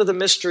little bit of the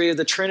mystery of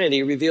the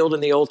Trinity revealed in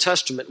the Old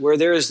Testament, where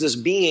there is this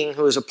being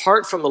who is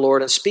apart from the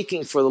Lord and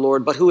speaking for the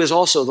Lord, but who is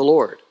also the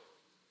Lord.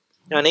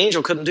 Now, an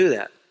angel couldn't do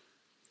that.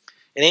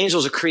 An angel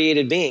is a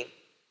created being.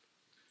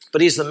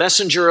 But he's the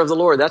messenger of the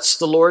Lord. That's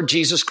the Lord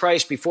Jesus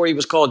Christ before he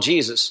was called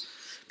Jesus.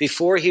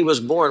 Before he was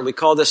born, we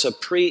call this a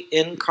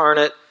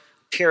pre-incarnate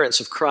appearance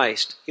of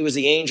Christ. He was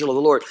the angel of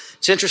the Lord.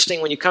 It's interesting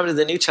when you come to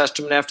the New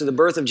Testament after the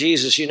birth of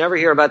Jesus, you never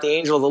hear about the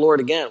angel of the Lord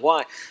again.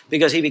 Why?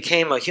 Because he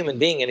became a human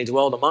being and he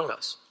dwelled among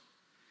us.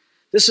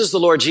 This is the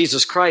Lord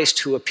Jesus Christ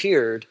who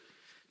appeared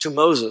to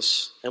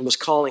Moses and was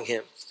calling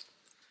him.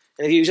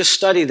 And if you just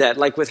study that,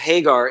 like with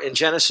Hagar in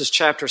Genesis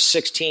chapter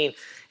 16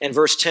 and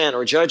verse 10,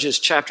 or Judges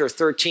chapter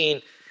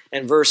 13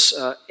 and verse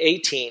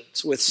 18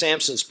 with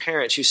Samson's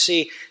parents, you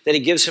see that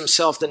he gives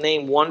himself the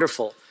name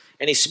Wonderful,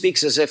 and he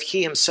speaks as if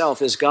he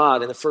himself is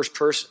God in the first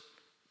person.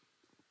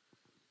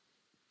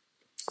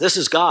 This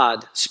is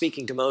God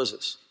speaking to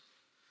Moses.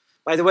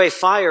 By the way,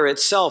 fire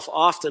itself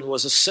often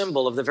was a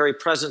symbol of the very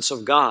presence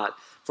of God,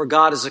 for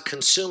God is a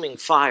consuming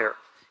fire.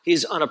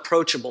 He's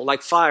unapproachable,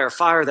 like fire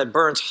that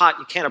burns hot,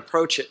 you can't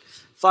approach it.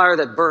 Fire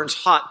that burns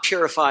hot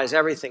purifies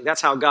everything.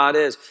 That's how God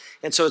is.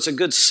 And so it's a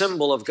good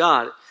symbol of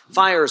God.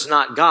 Fire is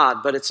not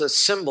God, but it's a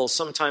symbol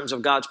sometimes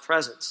of God's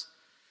presence.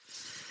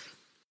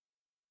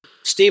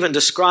 Stephen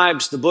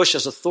describes the bush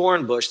as a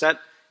thorn bush. That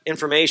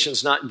information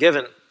is not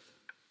given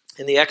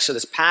in the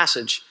Exodus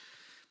passage,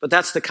 but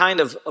that's the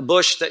kind of a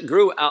bush that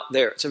grew out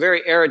there. It's a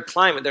very arid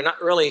climate. There's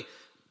not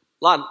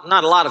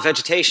a lot of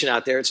vegetation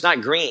out there. It's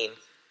not green.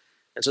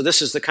 And so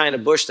this is the kind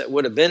of bush that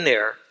would have been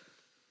there.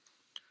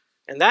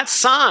 And that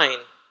sign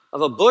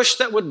of a bush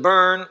that would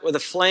burn with a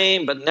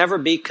flame but never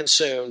be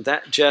consumed,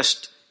 that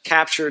just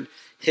captured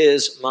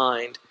his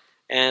mind,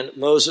 and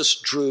Moses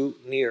drew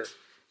near.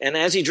 And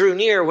as he drew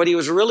near, what he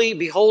was really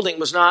beholding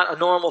was not a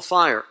normal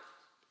fire.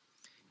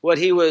 What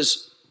he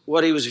was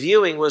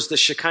viewing was the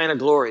Shekinah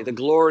glory, the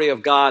glory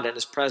of God and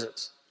his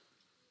presence.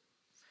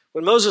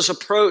 When Moses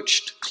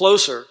approached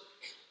closer,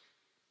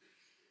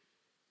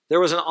 there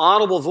was an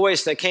audible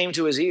voice that came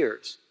to his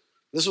ears.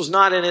 This was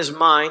not in his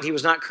mind. He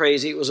was not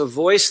crazy. It was a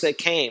voice that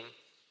came.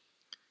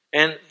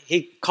 And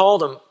he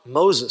called him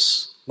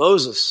Moses.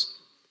 Moses.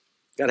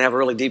 Got to have a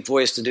really deep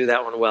voice to do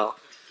that one well.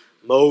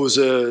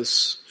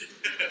 Moses.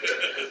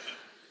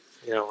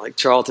 Like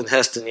Charlton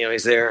Heston,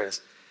 he's there.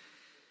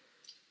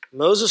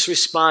 Moses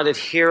responded,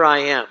 "Here I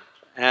am,"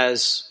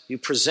 as you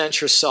present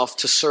yourself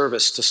to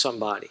service to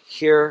somebody.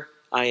 Here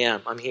I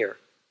am. I'm here.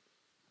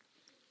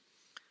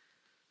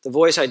 The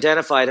voice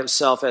identified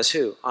himself as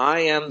who?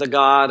 I am the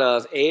God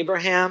of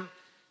Abraham,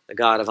 the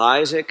God of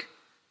Isaac,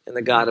 and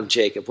the God of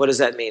Jacob. What does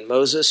that mean?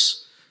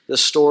 Moses, the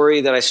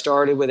story that I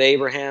started with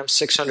Abraham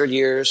 600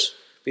 years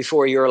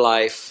before your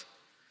life,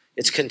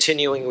 it's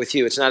continuing with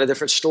you. It's not a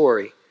different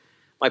story.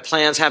 My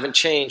plans haven't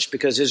changed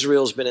because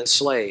Israel's been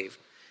enslaved.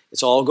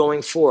 It's all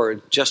going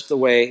forward just the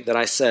way that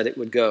I said it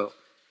would go.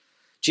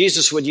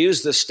 Jesus would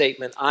use this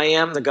statement, I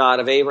am the God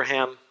of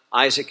Abraham,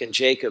 Isaac, and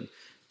Jacob,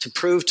 to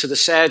prove to the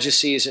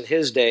Sadducees in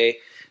his day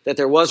that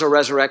there was a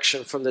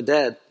resurrection from the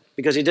dead.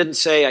 Because he didn't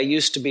say, I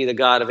used to be the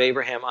God of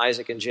Abraham,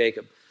 Isaac, and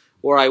Jacob,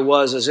 or I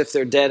was, as if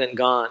they're dead and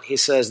gone. He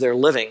says they're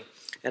living,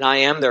 and I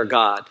am their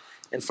God.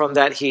 And from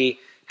that he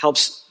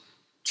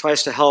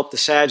tries to help the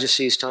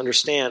Sadducees to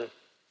understand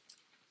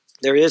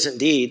there is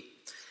indeed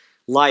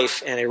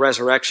life and a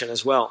resurrection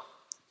as well.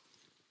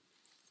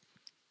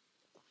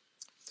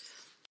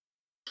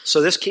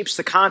 So this keeps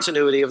the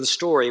continuity of the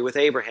story with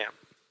Abraham.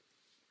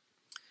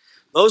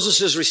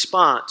 Moses'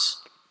 response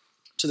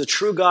to the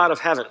true God of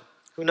heaven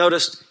who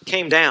noticed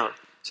came down.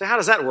 So how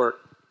does that work?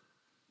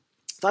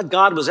 I thought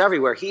God was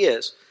everywhere. He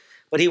is.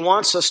 But he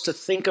wants us to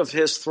think of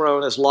his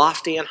throne as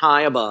lofty and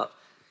high above.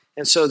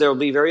 And so there will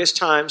be various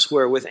times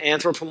where with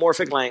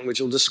anthropomorphic language,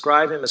 we'll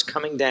describe him as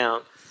coming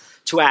down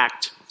to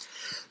act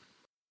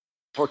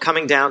or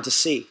coming down to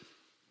see.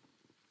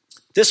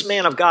 This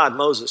man of God,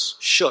 Moses,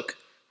 shook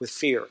with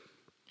fear.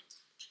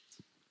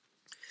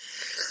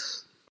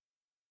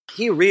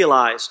 He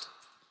realized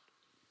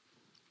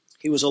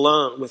he was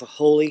alone with a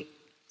holy,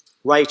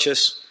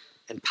 righteous,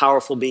 and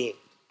powerful being.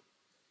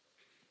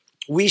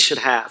 We should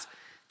have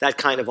that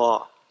kind of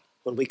awe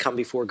when we come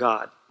before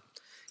God.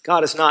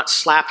 God is not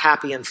slap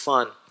happy and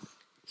fun.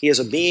 He is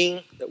a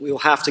being that we will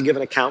have to give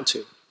an account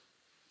to.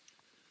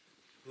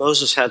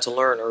 Moses had to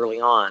learn early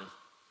on.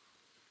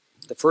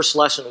 The first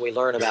lesson we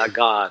learn about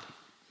God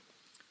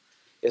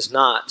is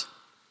not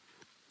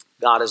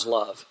God is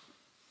love.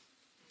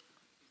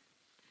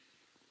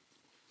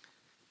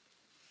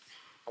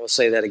 I will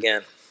say that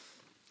again.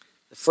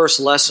 The first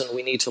lesson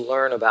we need to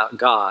learn about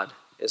God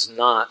is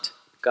not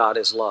God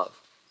is love.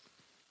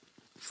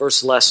 The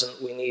first lesson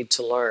we need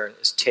to learn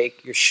is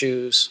take your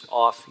shoes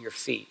off your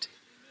feet.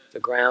 The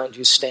ground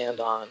you stand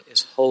on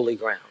is holy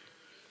ground.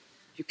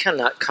 You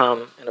cannot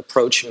come and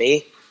approach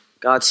me,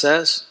 God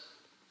says.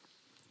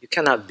 You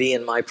cannot be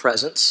in my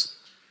presence.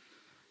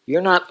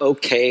 You're not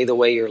okay the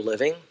way you're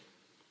living.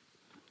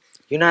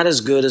 You're not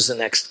as good as the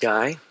next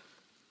guy.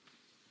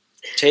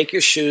 Take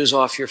your shoes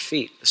off your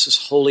feet. This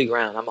is holy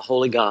ground. I'm a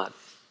holy God.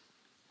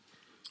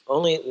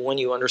 Only when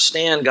you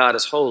understand God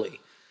is holy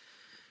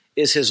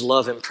is his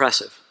love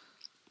impressive.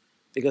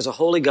 Because a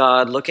holy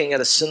God looking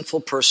at a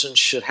sinful person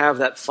should have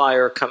that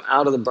fire come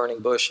out of the burning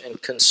bush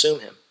and consume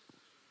him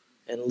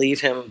and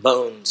leave him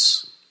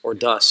bones or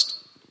dust.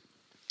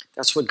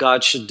 That's what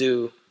God should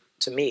do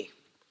to me.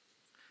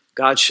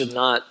 God should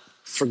not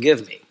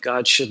forgive me.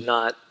 God should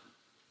not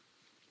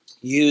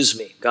use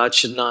me. God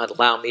should not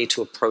allow me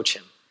to approach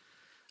him.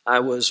 I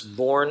was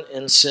born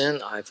in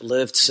sin, I've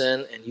lived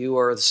sin, and you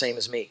are the same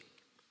as me.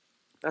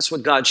 That's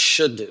what God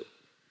should do.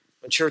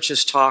 When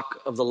churches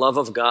talk of the love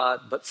of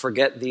God, but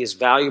forget these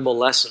valuable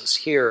lessons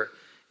here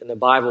in the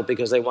Bible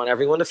because they want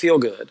everyone to feel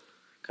good.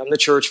 Come to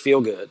church,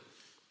 feel good.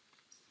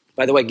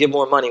 By the way, give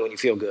more money when you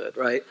feel good,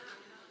 right?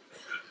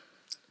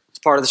 It's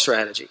part of the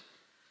strategy.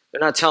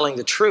 They're not telling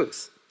the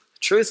truth. The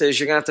truth is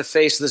you're going to have to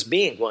face this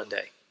being one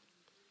day.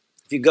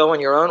 If you go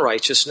in your own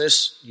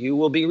righteousness, you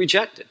will be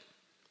rejected.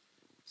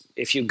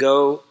 If you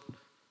go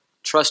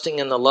trusting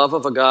in the love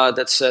of a God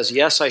that says,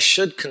 yes, I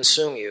should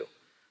consume you,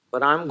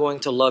 but I'm going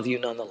to love you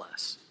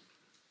nonetheless.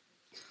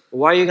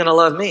 Why are you going to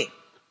love me?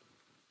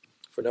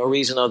 For no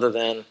reason other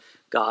than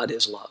God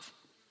is love.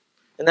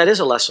 And that is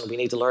a lesson we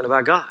need to learn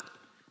about God,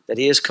 that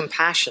he is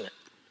compassionate.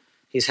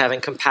 He's having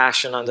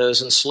compassion on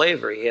those in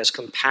slavery. He has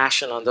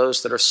compassion on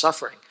those that are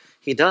suffering.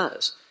 He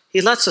does.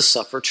 He lets us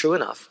suffer, true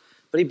enough,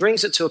 but he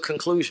brings it to a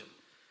conclusion.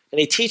 And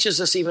he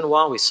teaches us even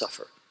while we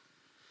suffer.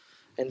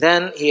 And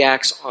then he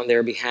acts on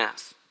their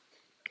behalf.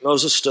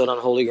 Moses stood on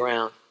holy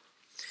ground.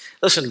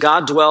 Listen,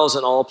 God dwells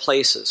in all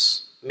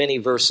places. Many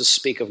verses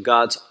speak of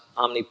God's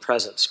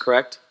omnipresence,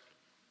 correct?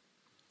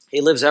 He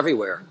lives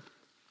everywhere.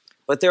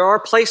 But there are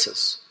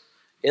places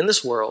in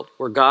this world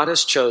where God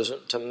has chosen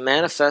to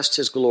manifest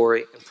his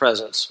glory and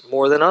presence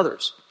more than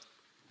others.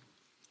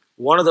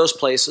 One of those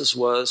places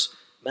was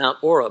Mount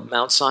Oreb,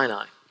 Mount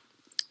Sinai.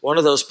 One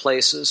of those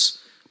places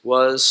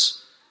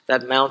was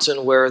that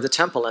mountain where the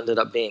temple ended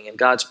up being, and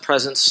God's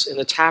presence in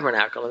the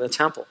tabernacle in the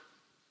temple.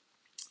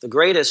 The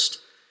greatest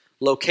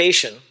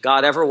location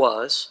God ever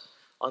was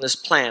on this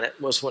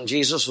planet was when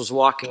Jesus was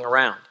walking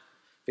around,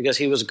 because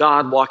he was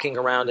God walking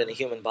around in a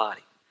human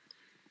body.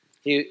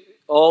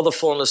 All the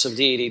fullness of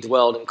deity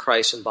dwelled in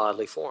Christ in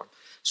bodily form.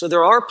 So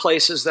there are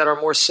places that are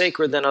more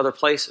sacred than other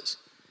places.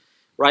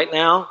 Right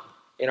now,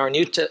 in our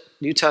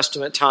New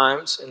Testament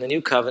times, in the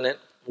New Covenant,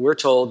 we're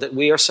told that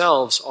we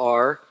ourselves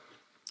are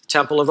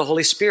temple of the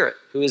Holy Spirit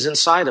who is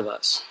inside of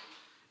us,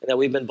 and that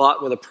we've been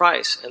bought with a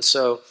price. And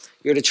so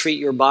you're to treat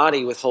your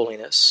body with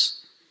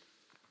holiness.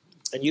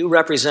 And you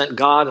represent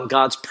God and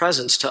God's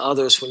presence to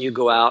others when you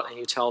go out and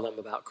you tell them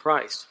about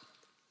Christ.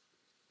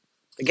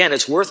 Again,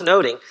 it's worth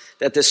noting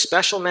that this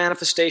special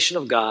manifestation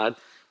of God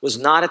was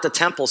not at the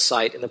temple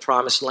site in the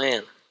Promised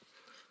Land.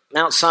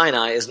 Mount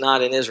Sinai is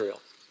not in Israel.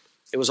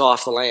 It was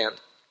off the land.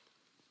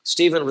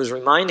 Stephen was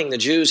reminding the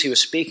Jews he was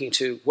speaking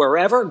to,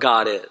 wherever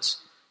God is,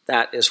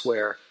 that is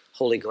where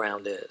holy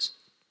ground is.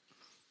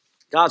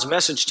 God's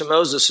message to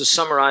Moses is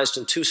summarized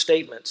in two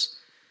statements.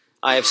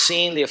 I have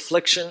seen the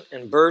affliction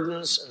and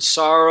burdens and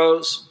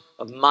sorrows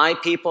of my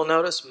people.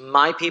 Notice,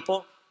 my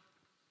people.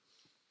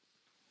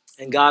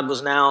 And God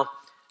was now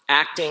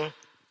acting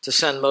to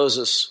send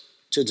Moses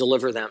to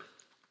deliver them.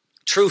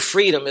 True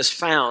freedom is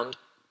found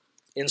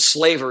in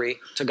slavery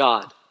to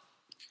God.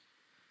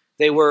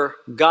 They were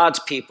God's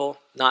people,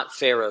 not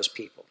Pharaoh's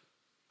people.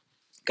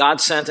 God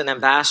sent an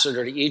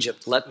ambassador to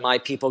Egypt, let my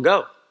people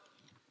go.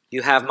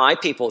 You have my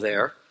people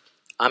there.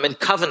 I'm in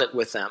covenant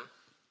with them.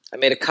 I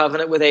made a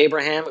covenant with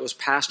Abraham. It was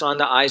passed on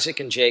to Isaac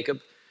and Jacob.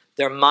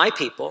 They're my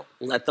people.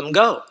 Let them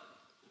go.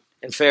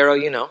 And Pharaoh,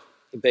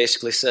 he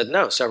basically said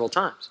no several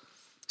times.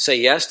 Say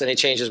yes, then he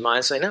changed his mind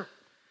and say no.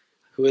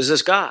 Who is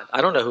this God? I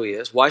don't know who he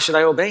is. Why should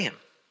I obey him?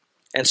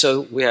 And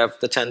so we have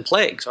the 10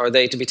 plagues. Are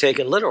they to be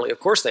taken literally? Of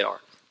course they are.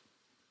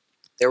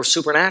 They were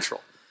supernatural.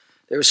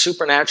 They were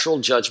supernatural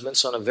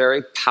judgments on a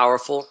very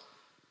powerful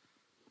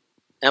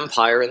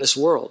empire in this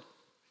world.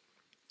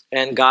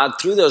 And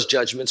God, through those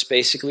judgments,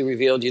 basically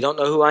revealed, you don't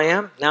know who I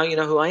am? Now you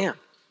know who I am.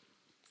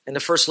 And the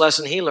first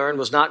lesson he learned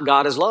was not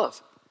God is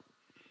love.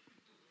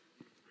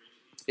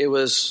 It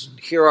was,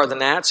 here are the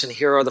gnats, and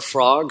here are the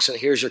frogs, and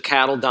here's your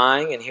cattle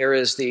dying, and here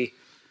is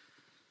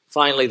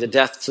finally the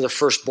death to the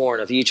firstborn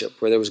of Egypt,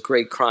 where there was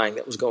great crying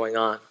that was going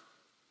on.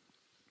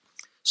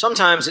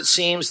 Sometimes it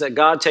seems that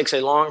God takes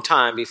a long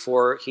time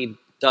before he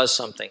does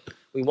something.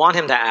 We want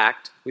him to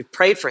act. We've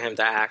prayed for him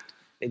to act.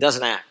 He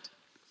doesn't act.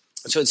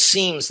 And so it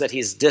seems that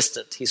he's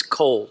distant. He's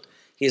cold.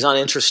 He's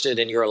uninterested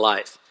in your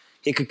life.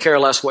 He could care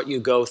less what you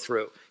go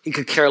through. He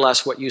could care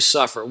less what you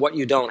suffer, what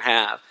you don't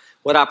have,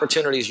 what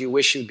opportunities you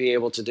wish you'd be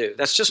able to do.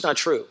 That's just not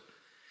true.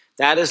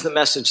 That is the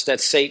message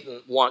that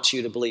Satan wants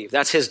you to believe.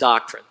 That's his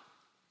doctrine.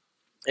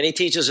 And he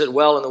teaches it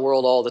well in the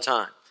world all the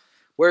time.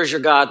 Where's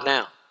your God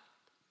now?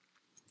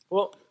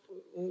 Well,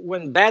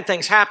 when bad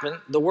things happen,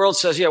 the world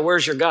says, yeah,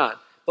 where's your God?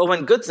 But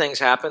when good things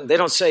happen, they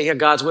don't say, yeah,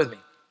 God's with me.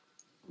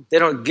 They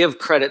don't give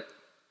credit.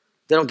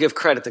 They don't give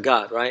credit to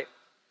God, right?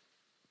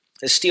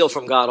 They steal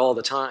from God all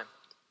the time.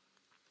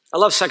 I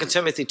love 2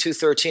 Timothy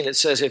 2:13. It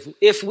says,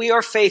 if we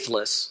are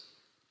faithless,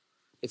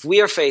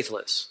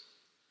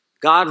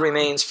 God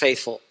remains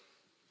faithful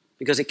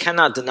because he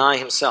cannot deny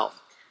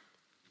himself.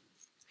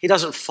 He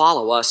doesn't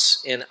follow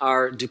us in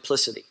our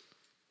duplicity.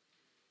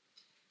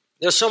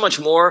 There's so much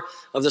more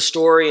of the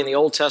story in the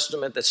Old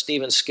Testament that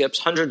Stephen skips,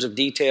 hundreds of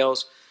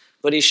details,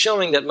 but he's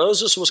showing that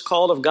Moses was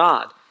called of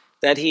God,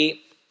 that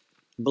he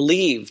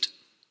believed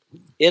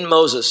in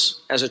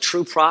Moses as a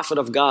true prophet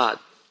of God.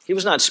 He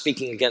was not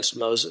speaking against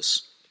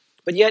Moses.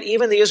 But yet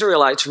even the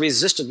Israelites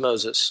resisted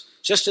Moses,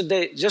 just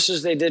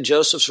as they did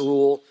Joseph's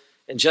rule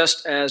and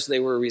just as they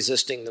were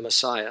resisting the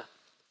Messiah.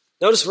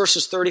 Notice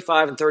verses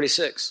 35 and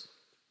 36.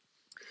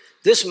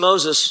 This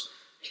Moses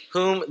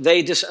whom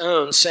they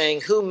disowned,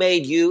 saying, who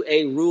made you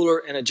a ruler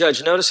and a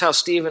judge? Notice how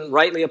Stephen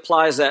rightly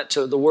applies that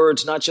to the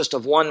words not just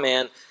of one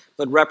man,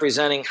 but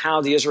representing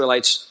how the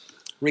Israelites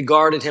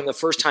regarded him the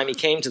first time he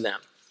came to them.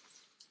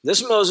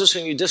 This Moses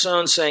whom you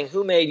disowned, saying,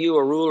 who made you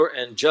a ruler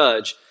and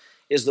judge,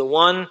 is the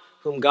one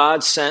whom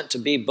God sent to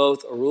be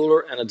both a ruler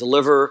and a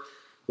deliverer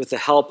with the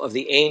help of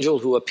the angel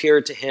who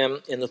appeared to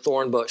him in the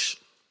thorn bush.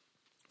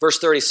 Verse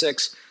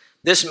 36,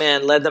 this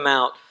man led them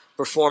out,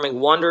 performing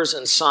wonders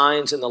and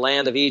signs in the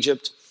land of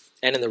Egypt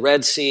and in the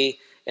Red Sea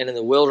and in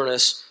the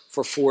wilderness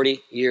for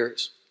 40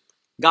 years.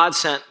 God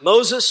sent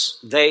Moses,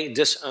 they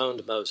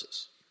disowned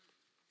Moses.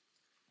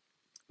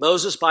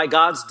 Moses, by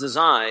God's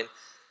design,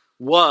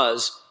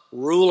 was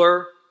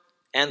ruler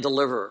and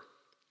deliverer.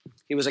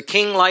 He was a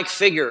king-like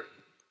figure.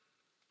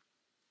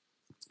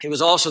 He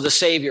was also the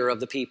savior of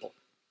the people.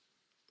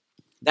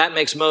 That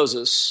makes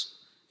Moses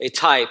a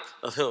type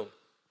of whom?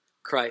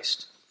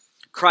 Christ.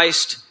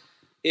 Christ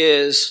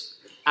is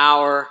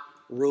our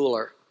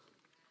ruler.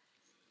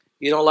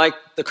 You don't like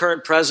the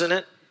current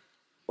president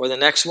or the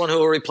next one who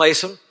will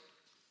replace him?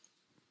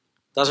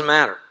 Doesn't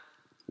matter.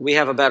 We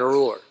have a better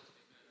ruler.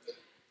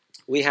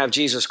 We have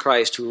Jesus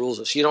Christ who rules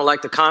us. You don't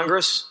like the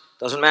Congress?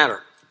 Doesn't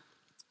matter.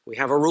 We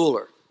have a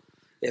ruler.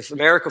 If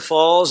America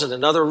falls and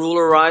another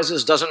ruler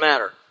rises, doesn't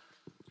matter.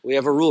 We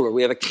have a ruler.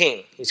 We have a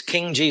king. He's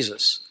King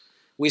Jesus.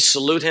 We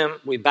salute him.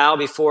 We bow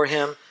before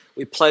him.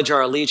 We pledge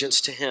our allegiance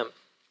to him.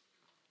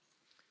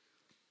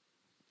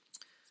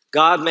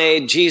 God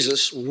made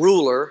Jesus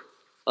ruler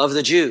of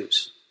the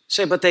Jews.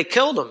 Say, but they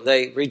killed him.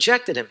 They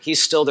rejected him.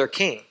 He's still their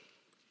king.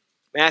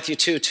 Matthew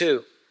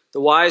 2:2. The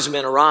wise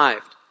men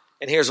arrived.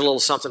 And here's a little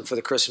something for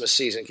the Christmas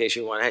season in case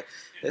you want.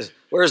 Hey,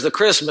 where's the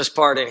Christmas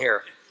part in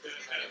here?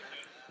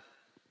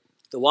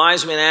 The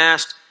wise men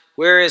asked,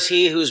 where is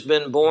he who's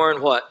been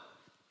born what?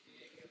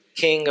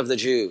 King of the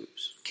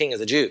Jews. King of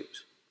the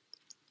Jews.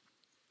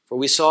 For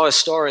we saw a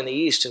star in the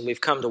east and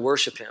we've come to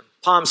worship him.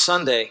 Palm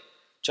Sunday,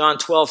 John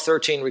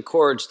 12:13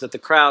 records that the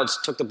crowds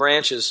took the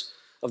branches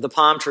of the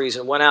palm trees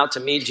and went out to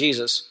meet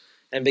Jesus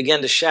and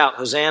began to shout,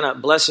 Hosanna,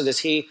 blessed is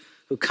he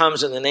who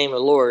comes in the name of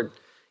the Lord,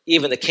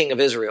 even the King of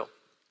Israel.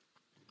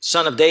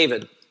 Son of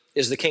David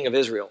is the King of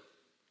Israel.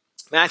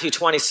 Matthew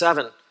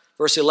 27,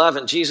 verse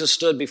 11, Jesus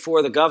stood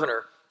before the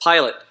governor,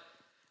 Pilate,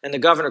 and the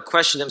governor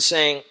questioned him,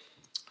 saying,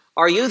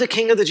 are you the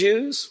King of the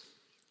Jews?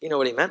 You know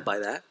what he meant by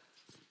that.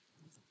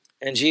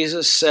 And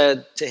Jesus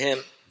said to him,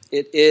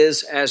 it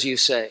is as you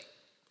say.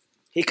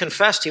 He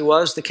confessed he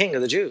was the King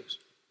of the Jews.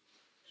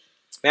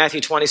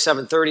 Matthew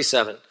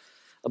 27:37,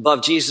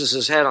 above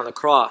Jesus' head on the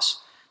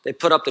cross, they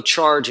put up the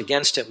charge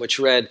against him, which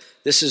read,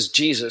 this is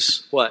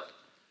Jesus, what?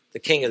 The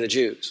King of the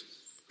Jews.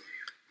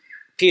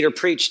 Peter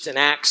preached in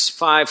Acts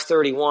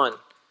 5:31,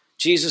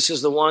 Jesus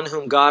is the one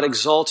whom God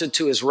exalted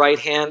to his right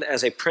hand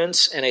as a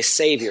prince and a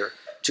savior,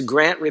 to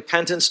grant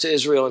repentance to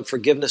Israel and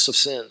forgiveness of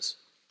sins.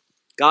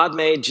 God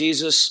made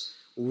Jesus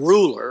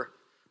ruler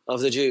of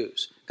the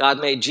Jews. God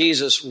made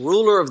Jesus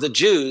ruler of the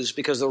Jews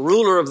because the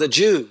ruler of the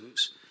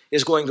Jews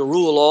is going to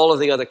rule all of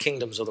the other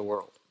kingdoms of the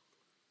world.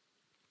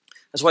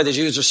 That's why the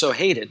Jews are so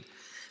hated,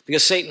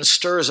 because Satan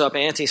stirs up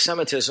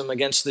anti-Semitism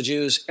against the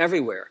Jews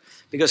everywhere.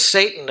 Because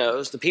Satan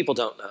knows, the people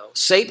don't know,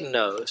 Satan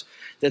knows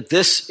that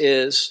this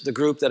is the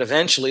group that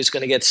eventually is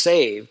going to get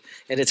saved,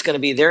 and it's going to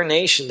be their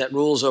nation that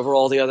rules over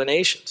all the other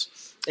nations.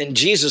 And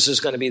Jesus is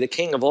going to be the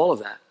king of all of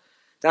that.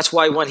 That's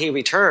why when he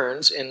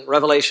returns in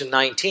Revelation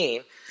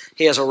 19,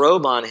 he has a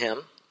robe on him,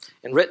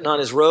 and written on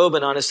his robe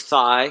and on his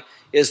thigh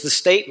is the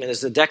statement,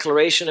 is the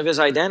declaration of his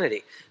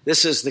identity.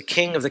 This is the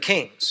King of the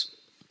kings,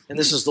 and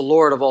this is the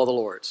Lord of all the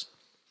lords.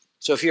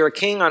 So if you're a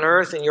king on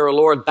earth and you're a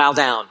Lord, bow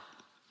down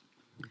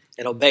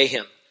and obey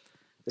him.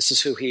 This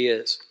is who he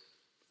is.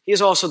 He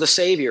is also the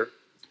Savior.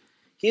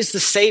 He's the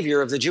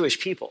Savior of the Jewish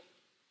people.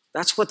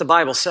 That's what the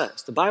Bible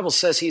says. The Bible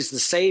says he's the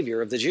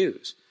Savior of the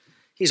Jews.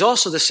 He's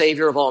also the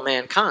Savior of all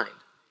mankind,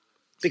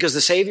 because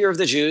the Savior of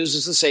the Jews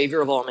is the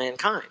Savior of all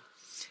mankind.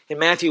 In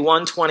Matthew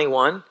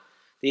 1:21,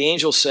 the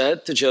angel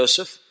said to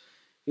Joseph,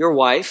 your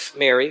wife,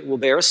 Mary, will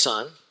bear a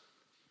son.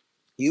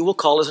 You will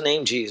call his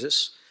name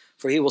Jesus,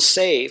 for he will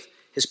save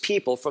his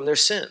people from their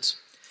sins.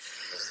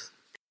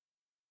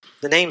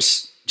 The name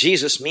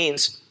Jesus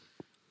means,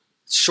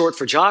 short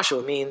for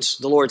Joshua, means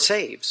the Lord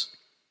saves.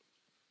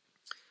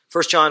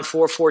 1 John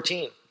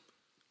 4:14,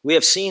 we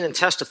have seen and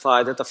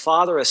testified that the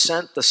Father has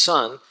sent the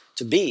Son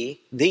to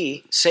be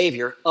the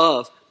Savior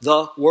of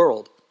the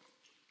world.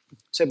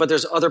 Say, but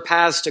there's other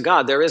paths to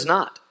God. There is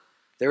not.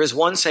 There is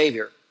one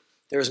Savior.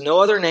 There is no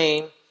other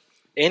name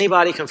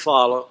anybody can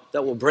follow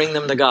that will bring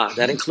them to God.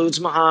 That includes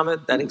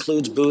Muhammad, that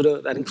includes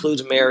Buddha, that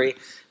includes Mary,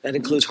 that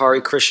includes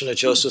Hare Krishna,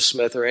 Joseph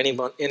Smith, or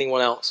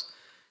anyone else.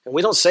 And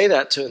we don't say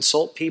that to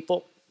insult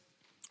people.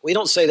 We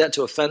don't say that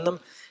to offend them.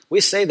 We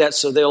say that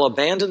so they'll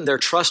abandon their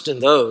trust in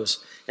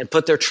those and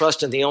put their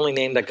trust in the only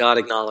name that God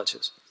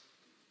acknowledges.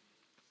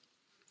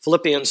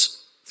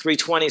 Philippians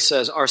 3:20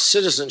 says, our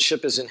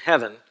citizenship is in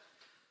heaven,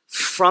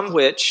 from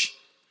which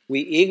we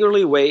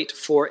eagerly wait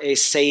for a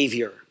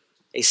Savior.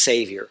 A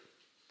Savior.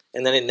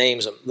 And then it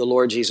names him, the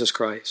Lord Jesus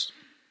Christ.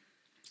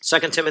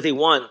 2 Timothy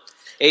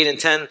 1:8 and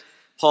 10,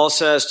 Paul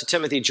says to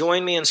Timothy,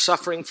 join me in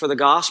suffering for the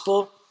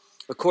gospel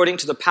according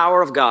to the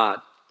power of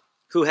God,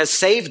 who has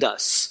saved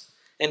us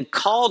and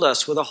called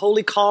us with a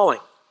holy calling,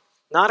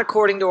 not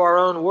according to our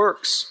own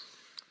works,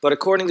 but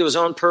according to his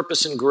own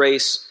purpose and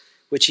grace,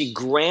 which he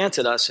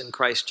granted us in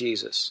Christ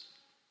Jesus.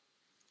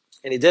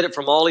 And he did it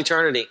from all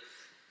eternity,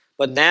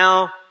 but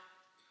now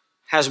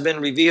has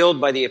been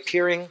revealed by the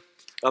appearing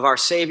of our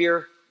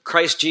Savior,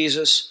 Christ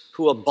Jesus,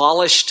 who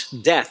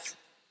abolished death.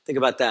 Think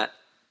about that.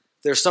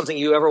 If there's something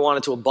you ever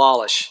wanted to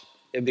abolish,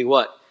 it'd be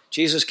what?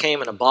 Jesus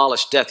came and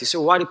abolished death. You say,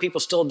 well, why do people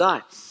still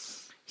die?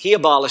 He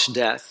abolished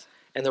death,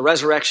 and the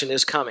resurrection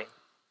is coming.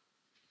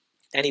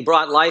 And he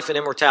brought life and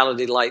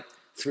immortality to light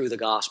through the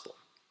gospel.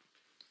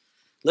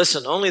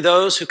 Listen, only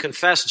those who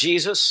confess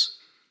Jesus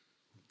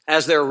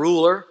as their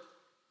ruler,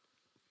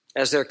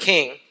 as their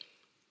king,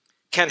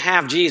 can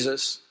have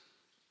Jesus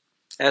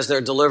as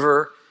their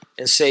deliverer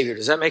and Savior.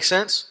 Does that make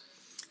sense?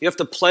 You have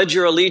to pledge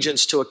your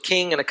allegiance to a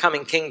king and a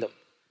coming kingdom.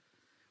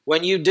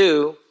 When you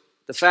do,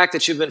 the fact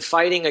that you've been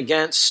fighting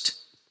against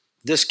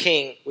this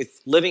king with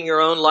living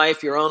your own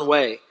life, your own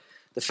way,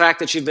 the fact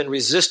that you've been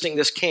resisting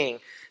this king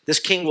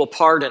will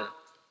pardon.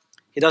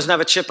 He doesn't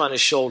have a chip on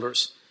his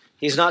shoulders.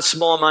 He's not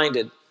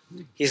small-minded.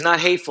 He's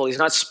not hateful. He's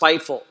not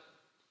spiteful.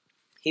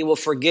 He will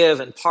forgive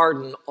and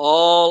pardon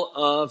all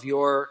of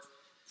your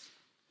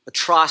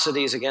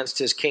atrocities against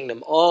his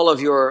kingdom, all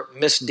of your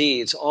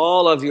misdeeds,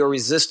 all of your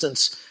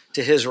resistance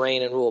to his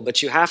reign and rule.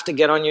 But you have to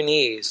get on your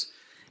knees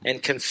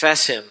and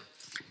confess him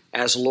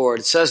as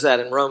Lord. It says that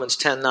in Romans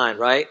 10:9,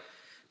 right?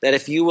 That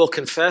if you will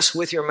confess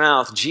with your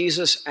mouth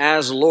Jesus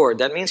as Lord,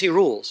 that means he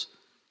rules,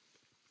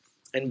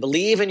 and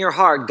believe in your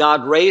heart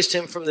God raised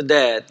him from the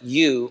dead,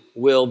 you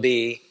will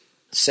be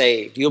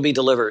saved. You'll be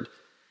delivered.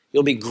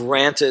 You'll be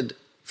granted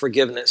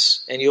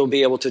forgiveness, and you'll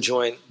be able to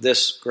join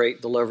this great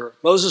deliverer.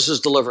 Moses'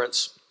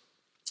 deliverance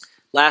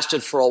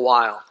lasted for a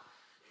while.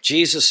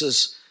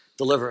 Jesus'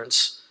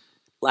 deliverance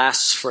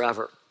lasts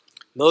forever.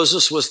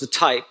 Moses was the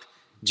type.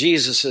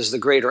 Jesus is the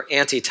greater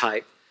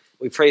antitype.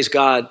 We praise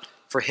God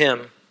for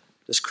him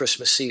this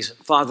Christmas season.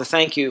 Father,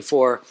 thank you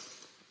for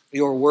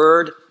your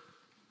word.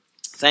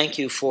 Thank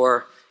you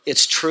for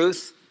its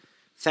truth.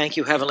 Thank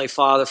you, Heavenly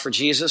Father, for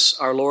Jesus,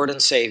 our Lord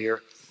and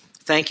Savior.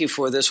 Thank you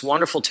for this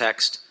wonderful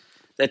text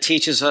that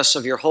teaches us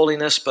of your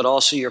holiness, but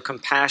also your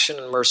compassion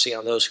and mercy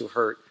on those who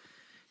hurt.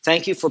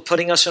 Thank you for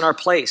putting us in our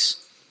place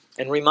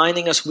and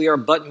reminding us we are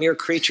but mere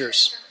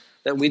creatures,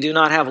 that we do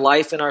not have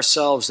life in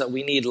ourselves, that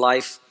we need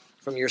life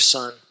from your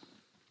Son.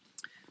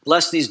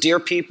 Bless these dear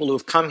people who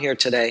have come here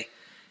today.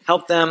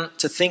 Help them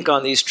to think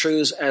on these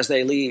truths as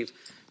they leave,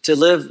 to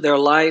live their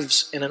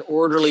lives in an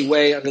orderly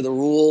way under the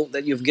rule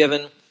that you've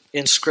given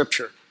in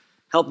Scripture.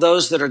 Help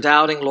those that are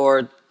doubting,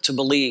 Lord, to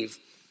believe.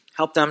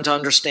 Help them to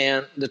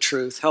understand the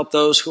truth. Help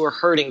those who are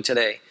hurting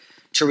today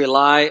to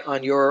rely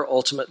on your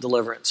ultimate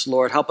deliverance.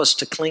 Lord, help us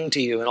to cling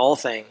to you in all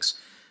things,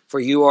 for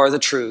you are the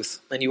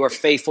truth, and you are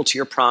faithful to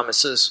your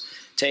promises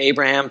to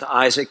Abraham, to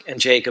Isaac, and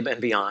Jacob,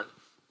 and beyond.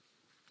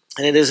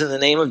 And it is in the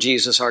name of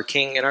Jesus, our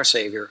King and our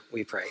Savior,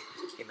 we pray.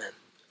 Amen.